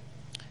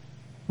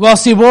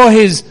 whilst he wore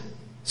his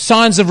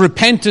signs of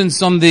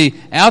repentance on the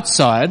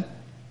outside,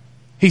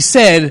 he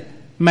said,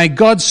 "May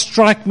God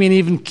strike me and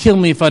even kill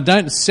me if I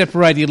don't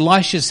separate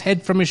Elisha's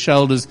head from his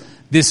shoulders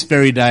this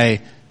very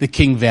day," the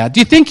king vowed.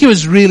 Do you think he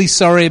was really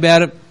sorry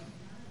about it?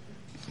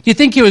 Do you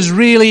think he was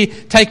really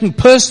taking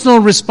personal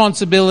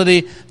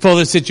responsibility for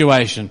the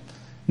situation?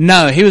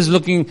 No, he was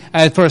looking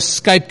for a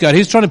scapegoat. He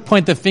was trying to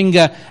point the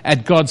finger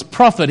at God's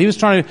prophet. He was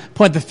trying to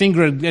point the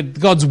finger at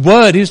God's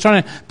word. He was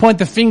trying to point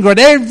the finger at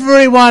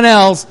everyone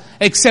else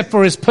except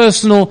for his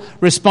personal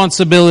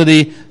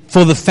responsibility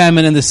for the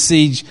famine and the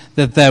siege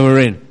that they were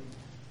in.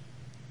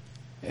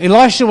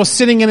 Elisha was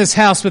sitting in his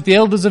house with the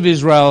elders of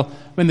Israel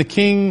when the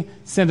king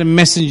sent a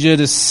messenger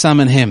to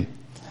summon him.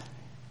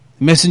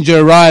 The messenger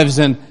arrives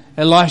and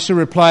Elisha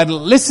replied,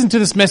 "Listen to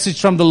this message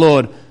from the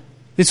Lord."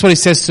 This is what he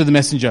says to the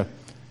messenger.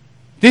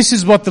 "This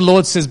is what the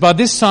Lord says. By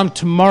this time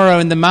tomorrow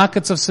in the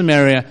markets of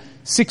Samaria,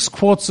 6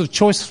 quarts of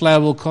choice flour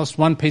will cost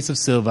 1 piece of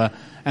silver,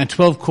 and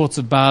 12 quarts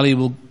of barley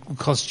will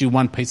cost you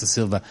 1 piece of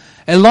silver."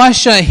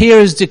 Elisha here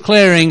is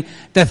declaring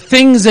that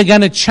things are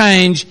going to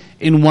change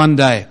in one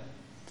day.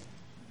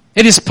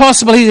 It is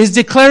possible. He is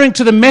declaring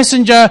to the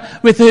messenger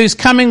who's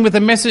coming with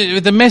the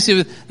message. The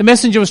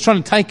messenger was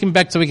trying to take him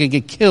back so he could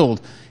get killed.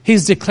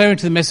 He's declaring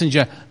to the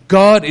messenger,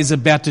 God is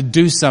about to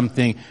do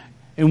something.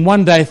 In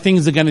one day,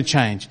 things are going to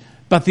change.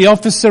 But the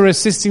officer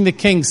assisting the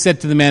king said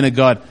to the man of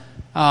God,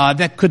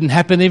 that couldn't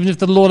happen even if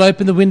the Lord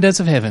opened the windows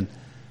of heaven.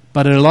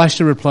 But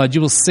Elisha replied,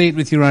 "You will see it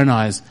with your own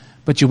eyes,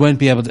 but you won't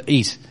be able to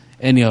eat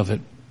any of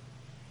it."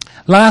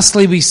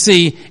 Lastly, we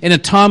see in a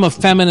time of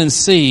famine and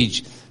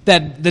siege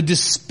that the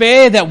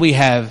despair that we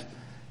have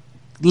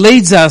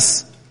leads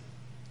us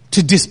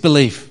to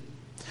disbelief.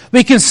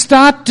 We can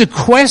start to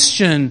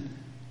question,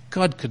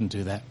 God couldn't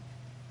do that.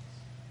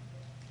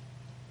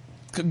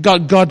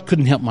 God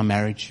couldn't help my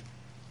marriage.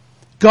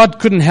 God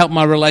couldn't help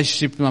my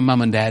relationship with my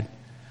mum and dad.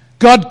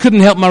 God couldn't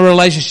help my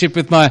relationship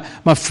with my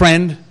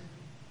friend.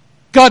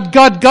 God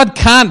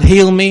can't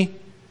heal me.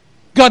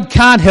 God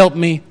can't help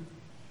me.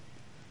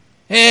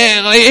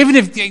 Even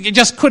if it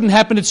just couldn't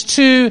happen, it's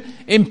too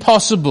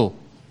impossible.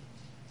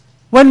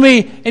 When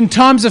in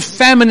times of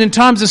famine, in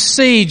times of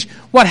siege,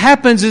 what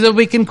happens is that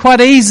we can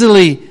quite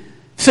easily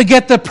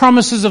forget the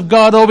promises of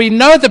God, or we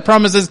know the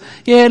promises.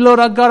 Yeah, Lord,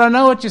 God, I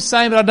know what you're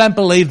saying, but I don't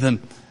believe them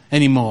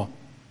anymore.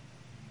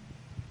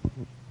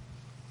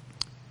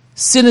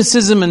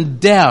 Cynicism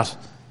and doubt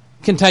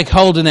can take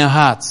hold in our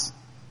hearts.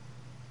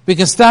 We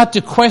can start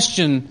to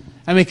question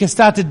and we can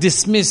start to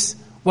dismiss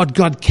what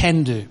God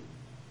can do.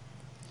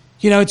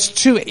 It's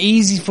too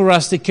easy for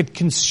us to get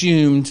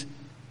consumed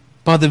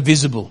by the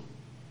visible.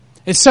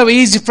 It's so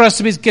easy for us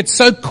to get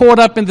so caught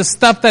up in the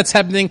stuff that's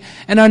happening,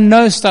 and I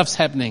know stuff's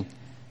happening.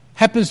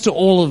 Happens to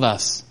all of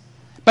us.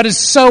 But it's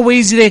so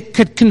easy to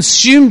get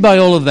consumed by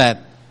all of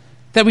that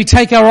we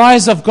take our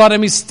eyes off God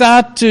and we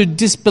start to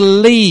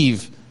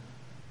disbelieve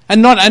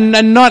and not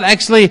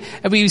actually,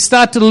 we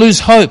start to lose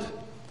hope.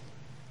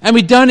 And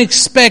we don't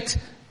expect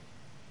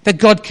that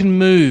God can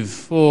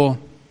move, or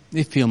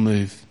if he'll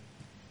move.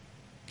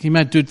 He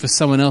might do it for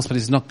someone else, but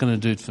he's not going to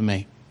do it for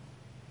me.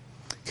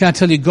 Can I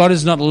tell you, God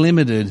is not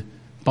limited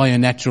by your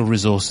natural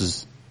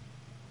resources.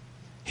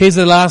 Here's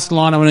the last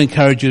line I want to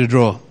encourage you to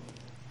draw.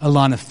 A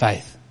line of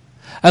faith.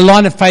 A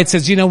line of faith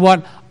says, you know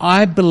what?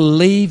 I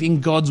believe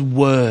in God's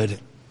word.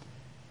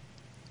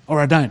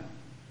 Or I don't.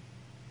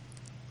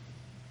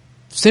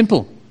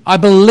 Simple. I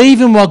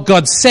believe in what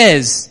God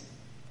says.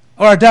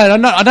 Or I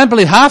don't. I don't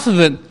believe half of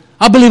it.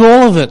 I believe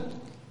all of it.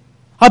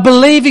 I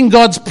believe in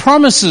God's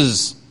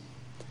promises,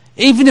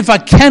 even if I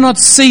cannot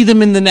see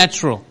them in the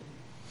natural.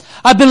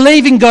 I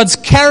believe in God's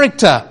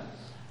character.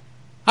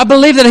 I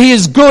believe that he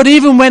is good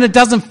even when it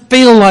doesn't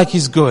feel like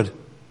he's good.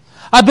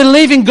 I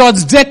believe in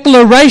God's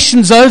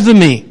declarations over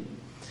me.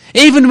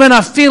 Even when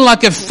I feel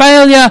like a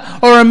failure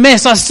or a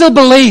mess, I still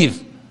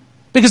believe.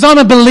 Because I'm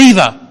a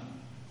believer.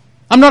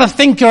 I'm not a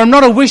thinker, I'm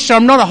not a wisher,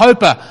 I'm not a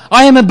hoper.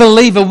 I am a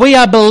believer. We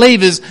are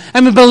believers.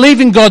 And we believe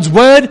in God's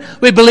word.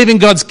 We believe in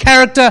God's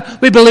character.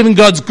 We believe in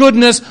God's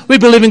goodness. We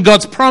believe in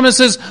God's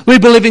promises. We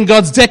believe in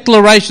God's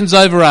declarations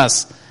over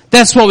us.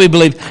 That's what we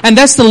believe. And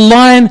that's the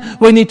line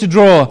we need to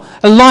draw.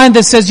 A line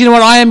that says, you know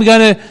what, I am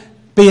going to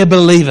be a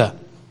believer.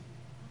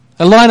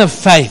 A line of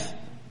faith.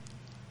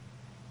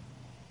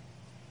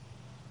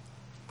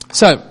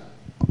 So,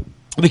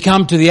 we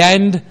come to the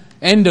end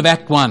of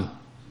Act 1.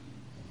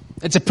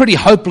 It's a pretty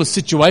hopeless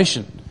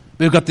situation.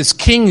 We've got this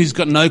king who's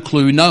got no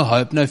clue, no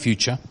hope, no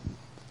future.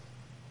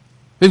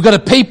 We've got a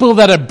people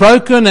that are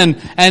broken and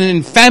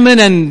in famine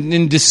and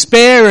in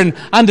despair and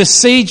under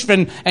siege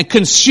and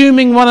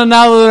consuming one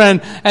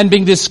another and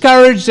being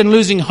discouraged and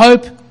losing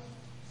hope,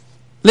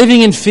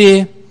 living in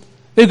fear.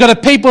 We've got a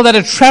people that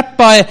are trapped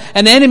by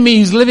an enemy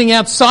who's living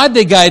outside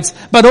their gates,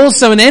 but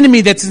also an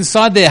enemy that's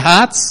inside their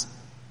hearts.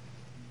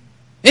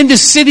 In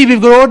this city,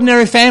 we've got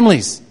ordinary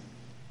families.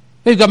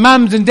 We've got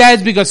mums and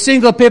dads, we've got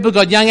single people, we've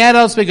got young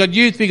adults, we've got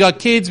youth, we've got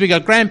kids, we've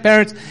got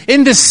grandparents.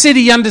 In the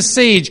city under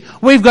siege,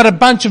 we've got a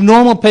bunch of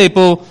normal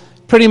people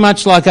pretty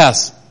much like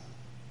us.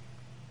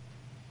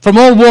 From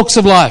all walks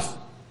of life.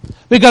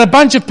 We've got a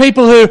bunch of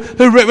people who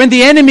when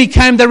the enemy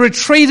came, they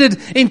retreated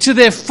into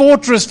their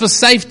fortress for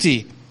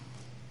safety.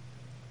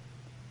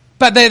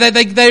 But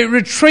they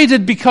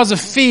retreated because of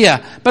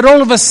fear. But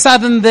all of a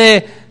sudden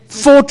their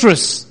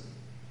fortress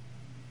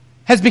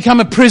has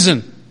become a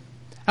prison.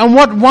 And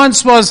what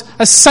once was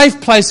a safe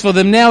place for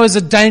them now is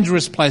a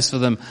dangerous place for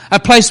them.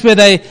 A place where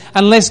they,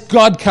 unless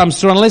God comes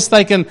through, unless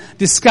they can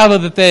discover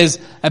that there's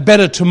a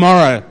better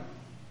tomorrow,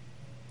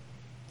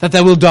 that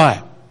they will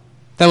die.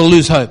 They will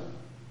lose hope.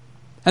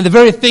 And the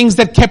very things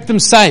that kept them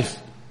safe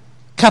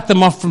cut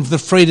them off from the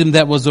freedom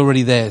that was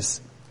already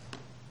theirs.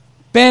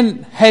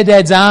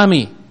 Ben-Hadad's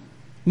army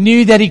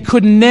knew that he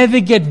could never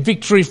get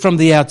victory from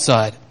the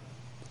outside.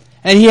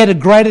 And he had a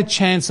greater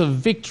chance of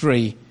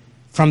victory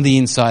from the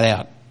inside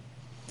out.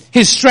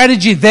 His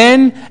strategy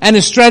then and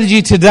his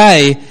strategy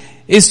today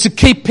is to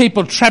keep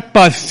people trapped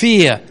by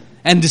fear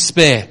and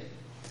despair.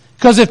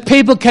 Because if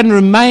people can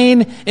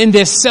remain in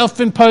their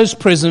self-imposed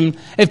prison,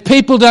 if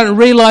people don't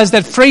realize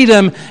that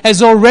freedom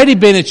has already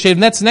been achieved,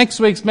 and that's next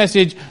week's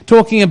message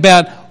talking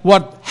about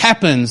what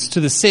happens to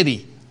the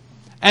city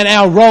and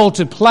our role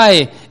to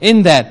play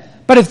in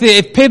that. But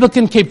if people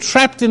can keep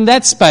trapped in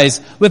that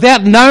space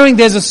without knowing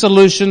there's a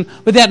solution,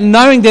 without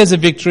knowing there's a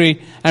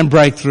victory and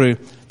breakthrough,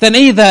 then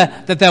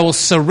either that they will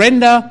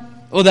surrender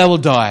or they will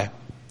die.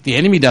 The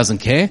enemy doesn't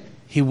care.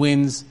 He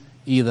wins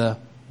either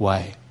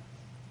way.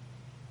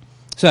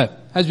 So,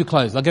 as we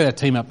close, I'll get our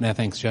team up now.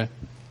 Thanks, Joe.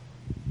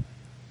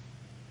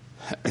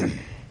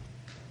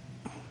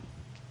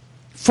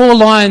 4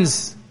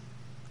 lines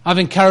I've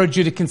encouraged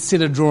you to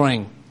consider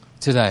drawing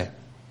today.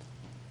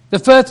 The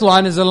first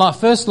line is a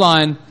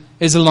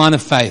line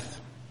of faith.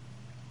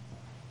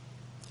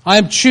 I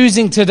am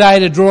choosing today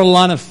to draw a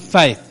line of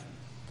faith.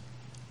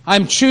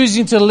 I'm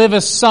choosing to live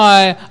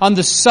on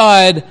the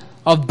side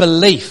of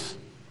belief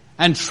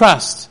and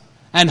trust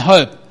and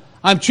hope.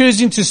 I'm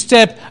choosing to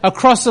step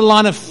across the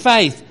line of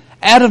faith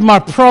out of my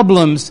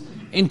problems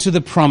into the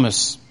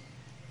promise.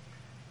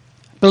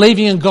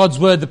 Believing in God's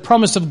word, the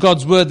promise of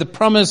God's word, the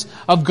promise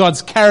of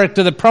God's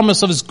character, the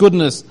promise of his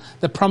goodness,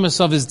 the promise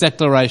of his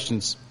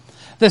declarations.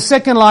 The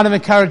second line I've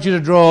encouraged you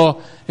to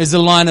draw is the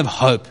line of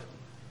hope.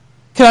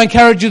 Can I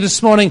encourage you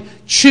this morning?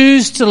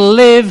 Choose to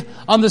live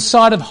on the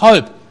side of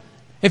hope.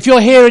 If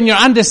you're here and you're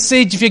under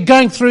siege, if you're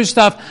going through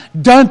stuff,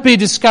 don't be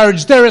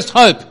discouraged. There is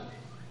hope.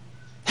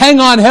 Hang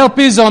on, help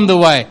is on the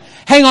way.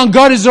 Hang on,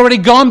 God has already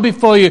gone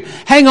before you.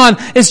 Hang on,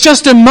 it's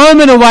just a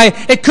moment away.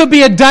 It could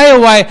be a day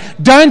away.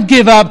 Don't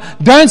give up.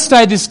 Don't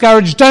stay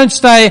discouraged. Don't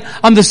stay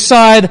on the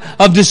side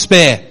of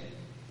despair.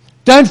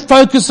 Don't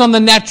focus on the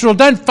natural.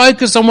 Don't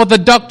focus on what the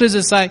doctors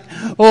are saying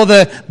or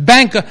the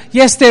banker.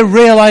 Yes, they're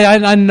real.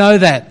 I know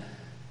that.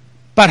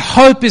 But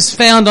hope is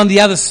found on the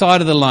other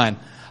side of the line.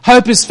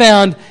 Hope is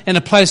found in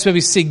a place where we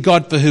see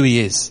God for who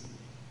he is.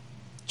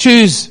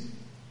 Choose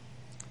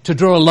to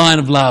draw a line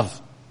of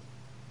love.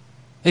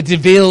 It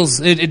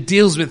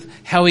deals with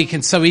how he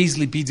can so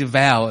easily be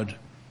devoured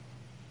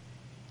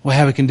or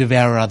how he can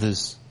devour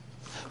others.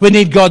 We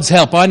need God's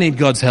help. I need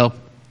God's help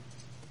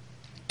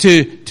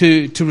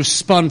to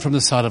respond from the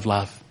side of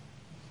love,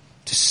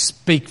 to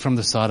speak from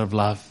the side of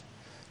love,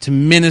 to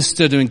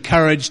minister, to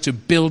encourage, to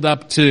build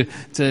up, to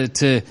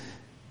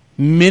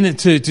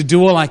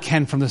do all I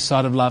can from the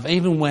side of love,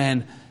 even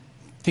when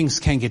things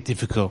can get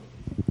difficult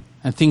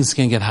and things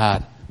can get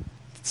hard.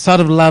 The side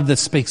of love that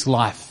speaks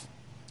life,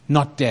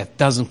 not death,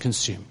 doesn't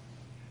consume.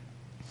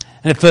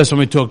 And the first one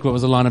we talked about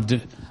was a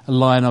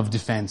line of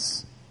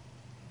defense.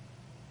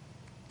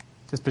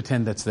 Just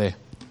pretend that's there.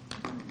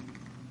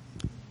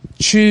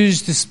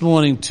 Choose this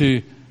morning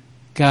to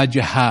guard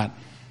your heart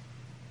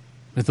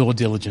with all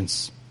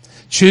diligence.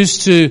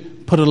 Choose to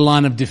put a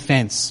line of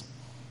defense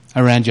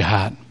around your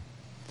heart.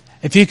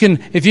 If you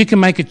can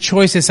make a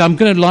choice and say, I'm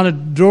going to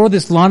draw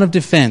this line of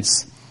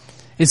defense,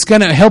 it's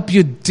going to help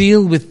you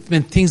deal with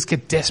when things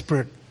get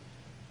desperate.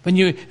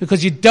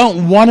 Because you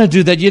don't want to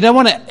do that. You don't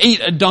want to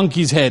eat a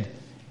donkey's head.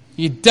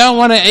 You don't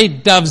want to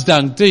eat dove's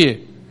dung, do you?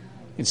 You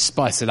can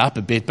spice it up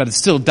a bit, but it's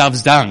still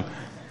dove's dung.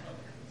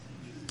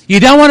 You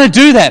don't want to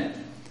do that.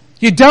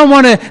 You don't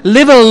want to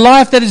live a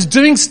life that is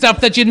doing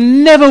stuff that you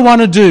never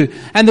want to do.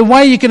 And the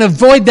way you can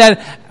avoid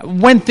that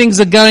when things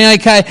are going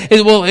okay,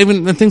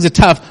 even when things are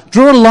tough,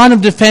 draw a line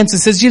of defense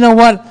and says, you know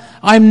what?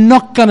 I'm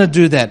not going to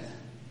do that.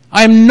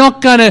 I'm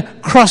not going to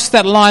cross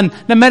that line.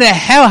 No matter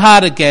how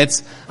hard it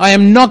gets, I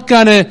am not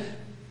going to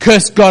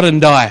curse God and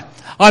die.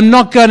 I'm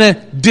not going to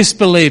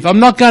disbelieve. I'm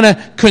not going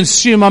to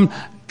consume.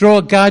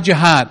 Guard your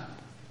heart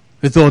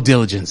with all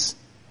diligence.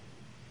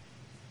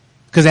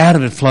 Because out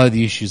of it flow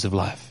the issues of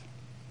life.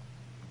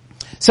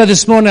 So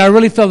this morning I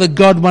really felt that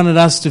God wanted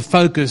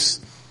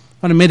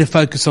me to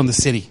focus on the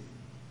city.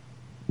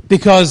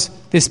 Because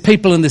there's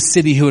people in the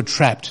city who are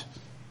trapped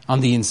on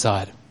the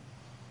inside.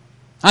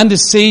 Under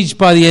siege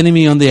by the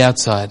enemy on the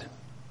outside.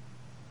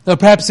 There are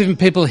perhaps even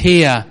people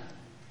here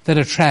that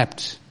are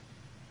trapped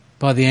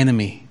by the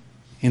enemy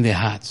in their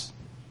hearts.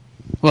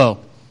 Well,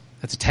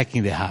 that's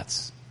attacking their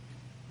hearts.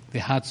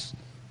 Their heart's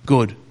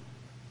good,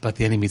 but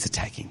the enemy's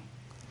attacking.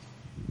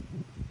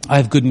 I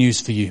have good news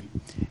for you.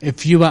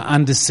 If you are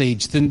under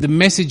siege, then the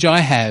message I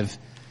have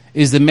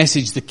is the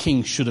message the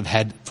king should have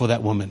had for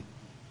that woman.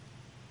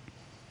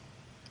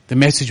 The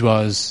message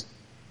was,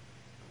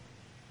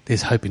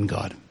 there's hope in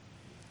God.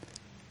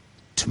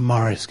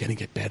 Tomorrow's going to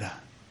get better.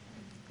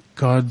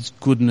 God's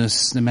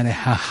goodness, no matter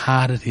how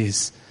hard it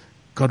is,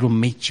 God will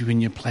meet you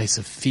in your place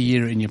of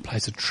fear, in your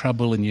place of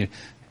trouble, and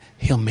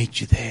He'll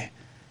meet you there.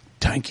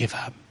 Don't give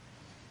up.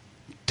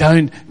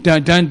 Don't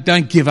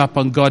give up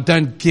on God.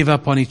 Don't give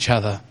up on each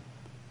other.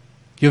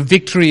 Your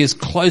victory is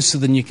closer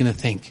than you can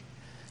think.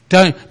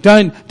 Don't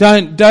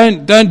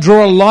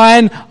draw a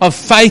line of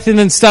faith and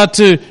then start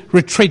to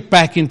retreat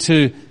back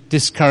into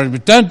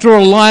discouragement. Don't draw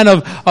a line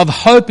of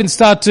hope and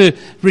start to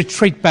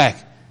retreat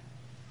back.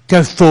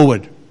 Go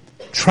forward.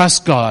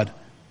 Trust God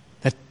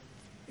that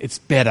it's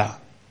better.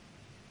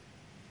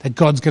 That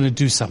God's going to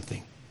do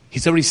something.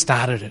 He's already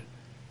started it.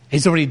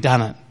 He's already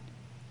done it.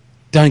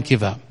 Don't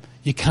give up.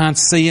 You can't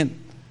see it,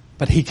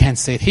 but He can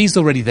see it. He's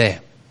already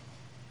there.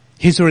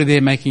 He's already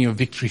there making your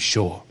victory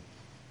sure.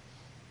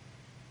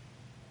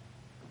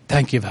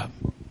 Don't give up.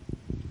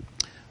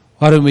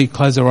 Why don't we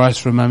close our eyes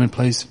for a moment,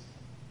 please?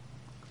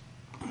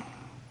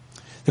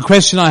 The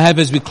question I have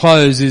as we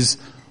close is,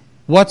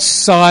 what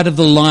side of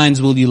the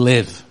lines will you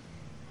live?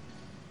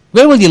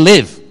 Where will you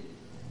live?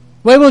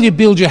 Where will you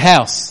build your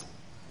house?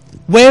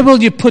 Where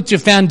will you put your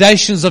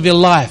foundations of your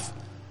life?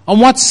 On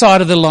what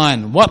side of the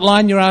line? What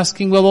line, you're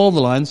asking? Well, all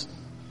the lines.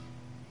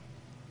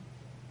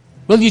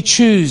 Will you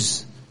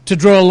choose to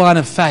draw a line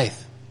of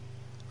faith?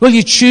 Will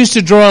you choose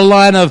to draw a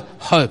line of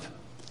hope?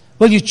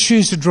 Will you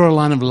choose to draw a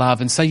line of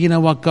love and say, you know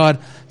what, God,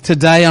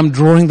 today I'm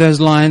drawing those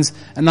lines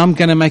and I'm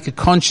going to make a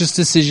conscious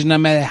decision, no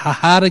matter how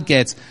hard it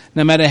gets,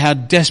 no matter how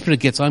desperate it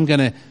gets, I'm going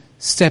to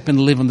step and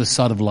live on the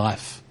side of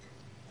life.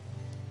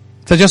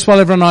 So just while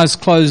everyone's eyes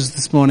closed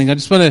this morning, I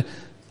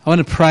want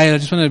to pray. I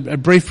just want a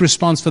brief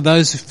response for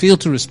those who feel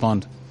to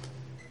respond.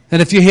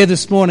 That if you're here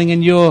this morning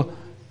and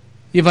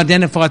you've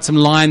identified some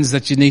lines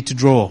that you need to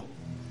draw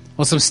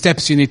or some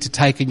steps you need to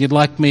take and you'd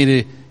like me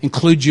to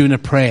include you in a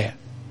prayer,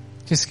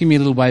 just give me a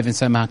little wave and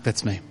say, Mark,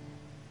 that's me.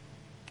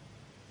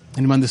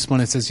 Anyone this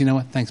morning says, you know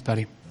what? Thanks,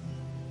 buddy.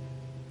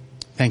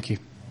 Thank you.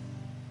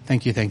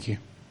 Thank you, thank you.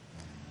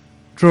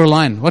 Draw a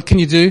line. What can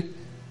you do?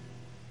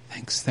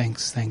 Thanks.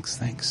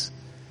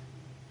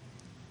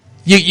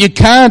 You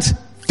can't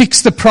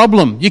fix the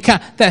problem. You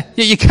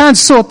can't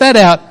sort that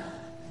out.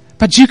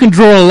 But you can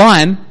draw a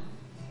line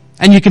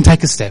and you can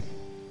take a step.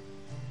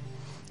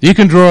 You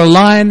can draw a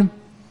line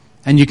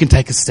and you can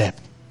take a step.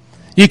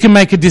 You can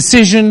make a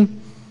decision.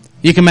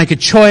 You can make a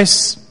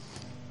choice.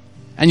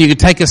 And you can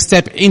take a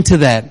step into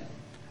that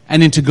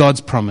and into God's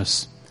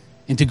promise,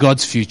 into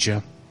God's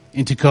future,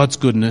 into God's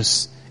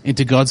goodness,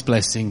 into God's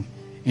blessing,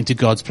 into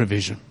God's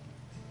provision.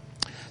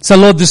 So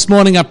Lord, this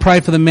morning I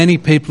pray for the many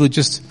people who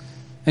just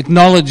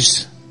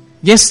acknowledged,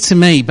 yes to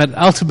me, but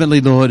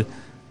ultimately, Lord,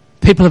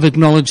 people have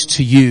acknowledged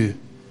to you,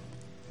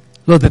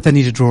 Lord, that they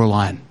need to draw a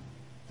line.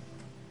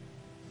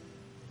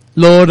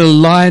 Lord, a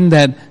line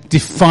that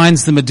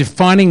defines them, a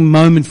defining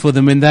moment for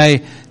them when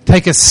they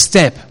take a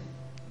step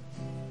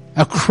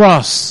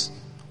across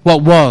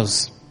what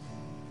was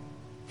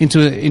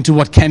into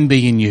what can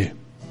be in you.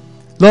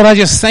 Lord, I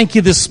just thank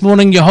you this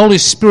morning. Your Holy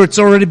Spirit's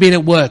already been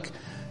at work.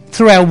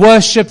 Through our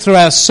worship, through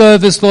our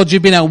service, Lord,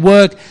 you've been at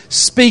work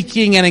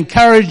speaking and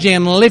encouraging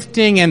and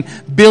lifting and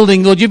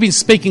building. Lord, you've been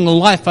speaking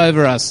life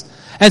over us.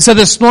 And so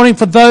this morning,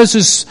 for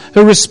those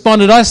who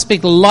responded, I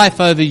speak life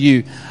over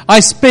you.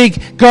 I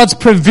speak God's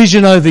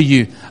provision over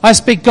you. I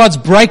speak God's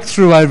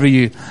breakthrough over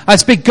you. I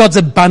speak God's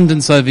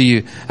abundance over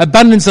you.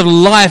 Abundance of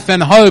life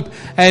and hope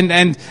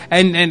and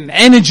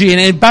energy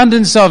and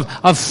abundance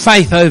of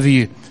faith over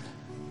you.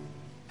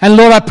 And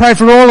Lord, I pray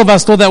for all of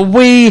us, Lord, that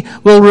we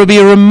will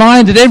be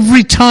reminded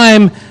every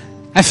time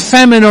a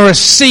famine or a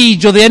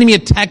siege or the enemy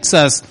attacks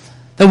us,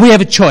 that we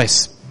have a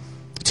choice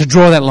to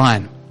draw that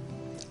line.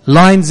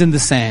 Lines in the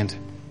sand.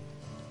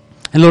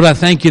 And Lord, I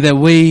thank you that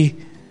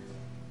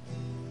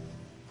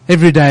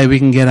every day we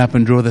can get up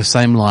and draw the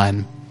same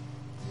line.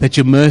 That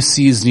your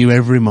mercy is new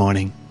every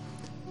morning.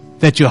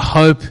 That your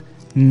hope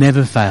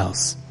never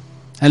fails.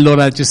 And Lord,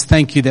 I just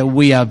thank you that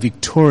we are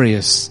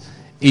victorious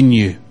in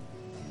you.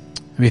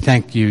 We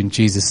thank you in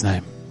Jesus'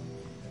 name.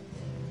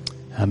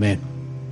 Amen.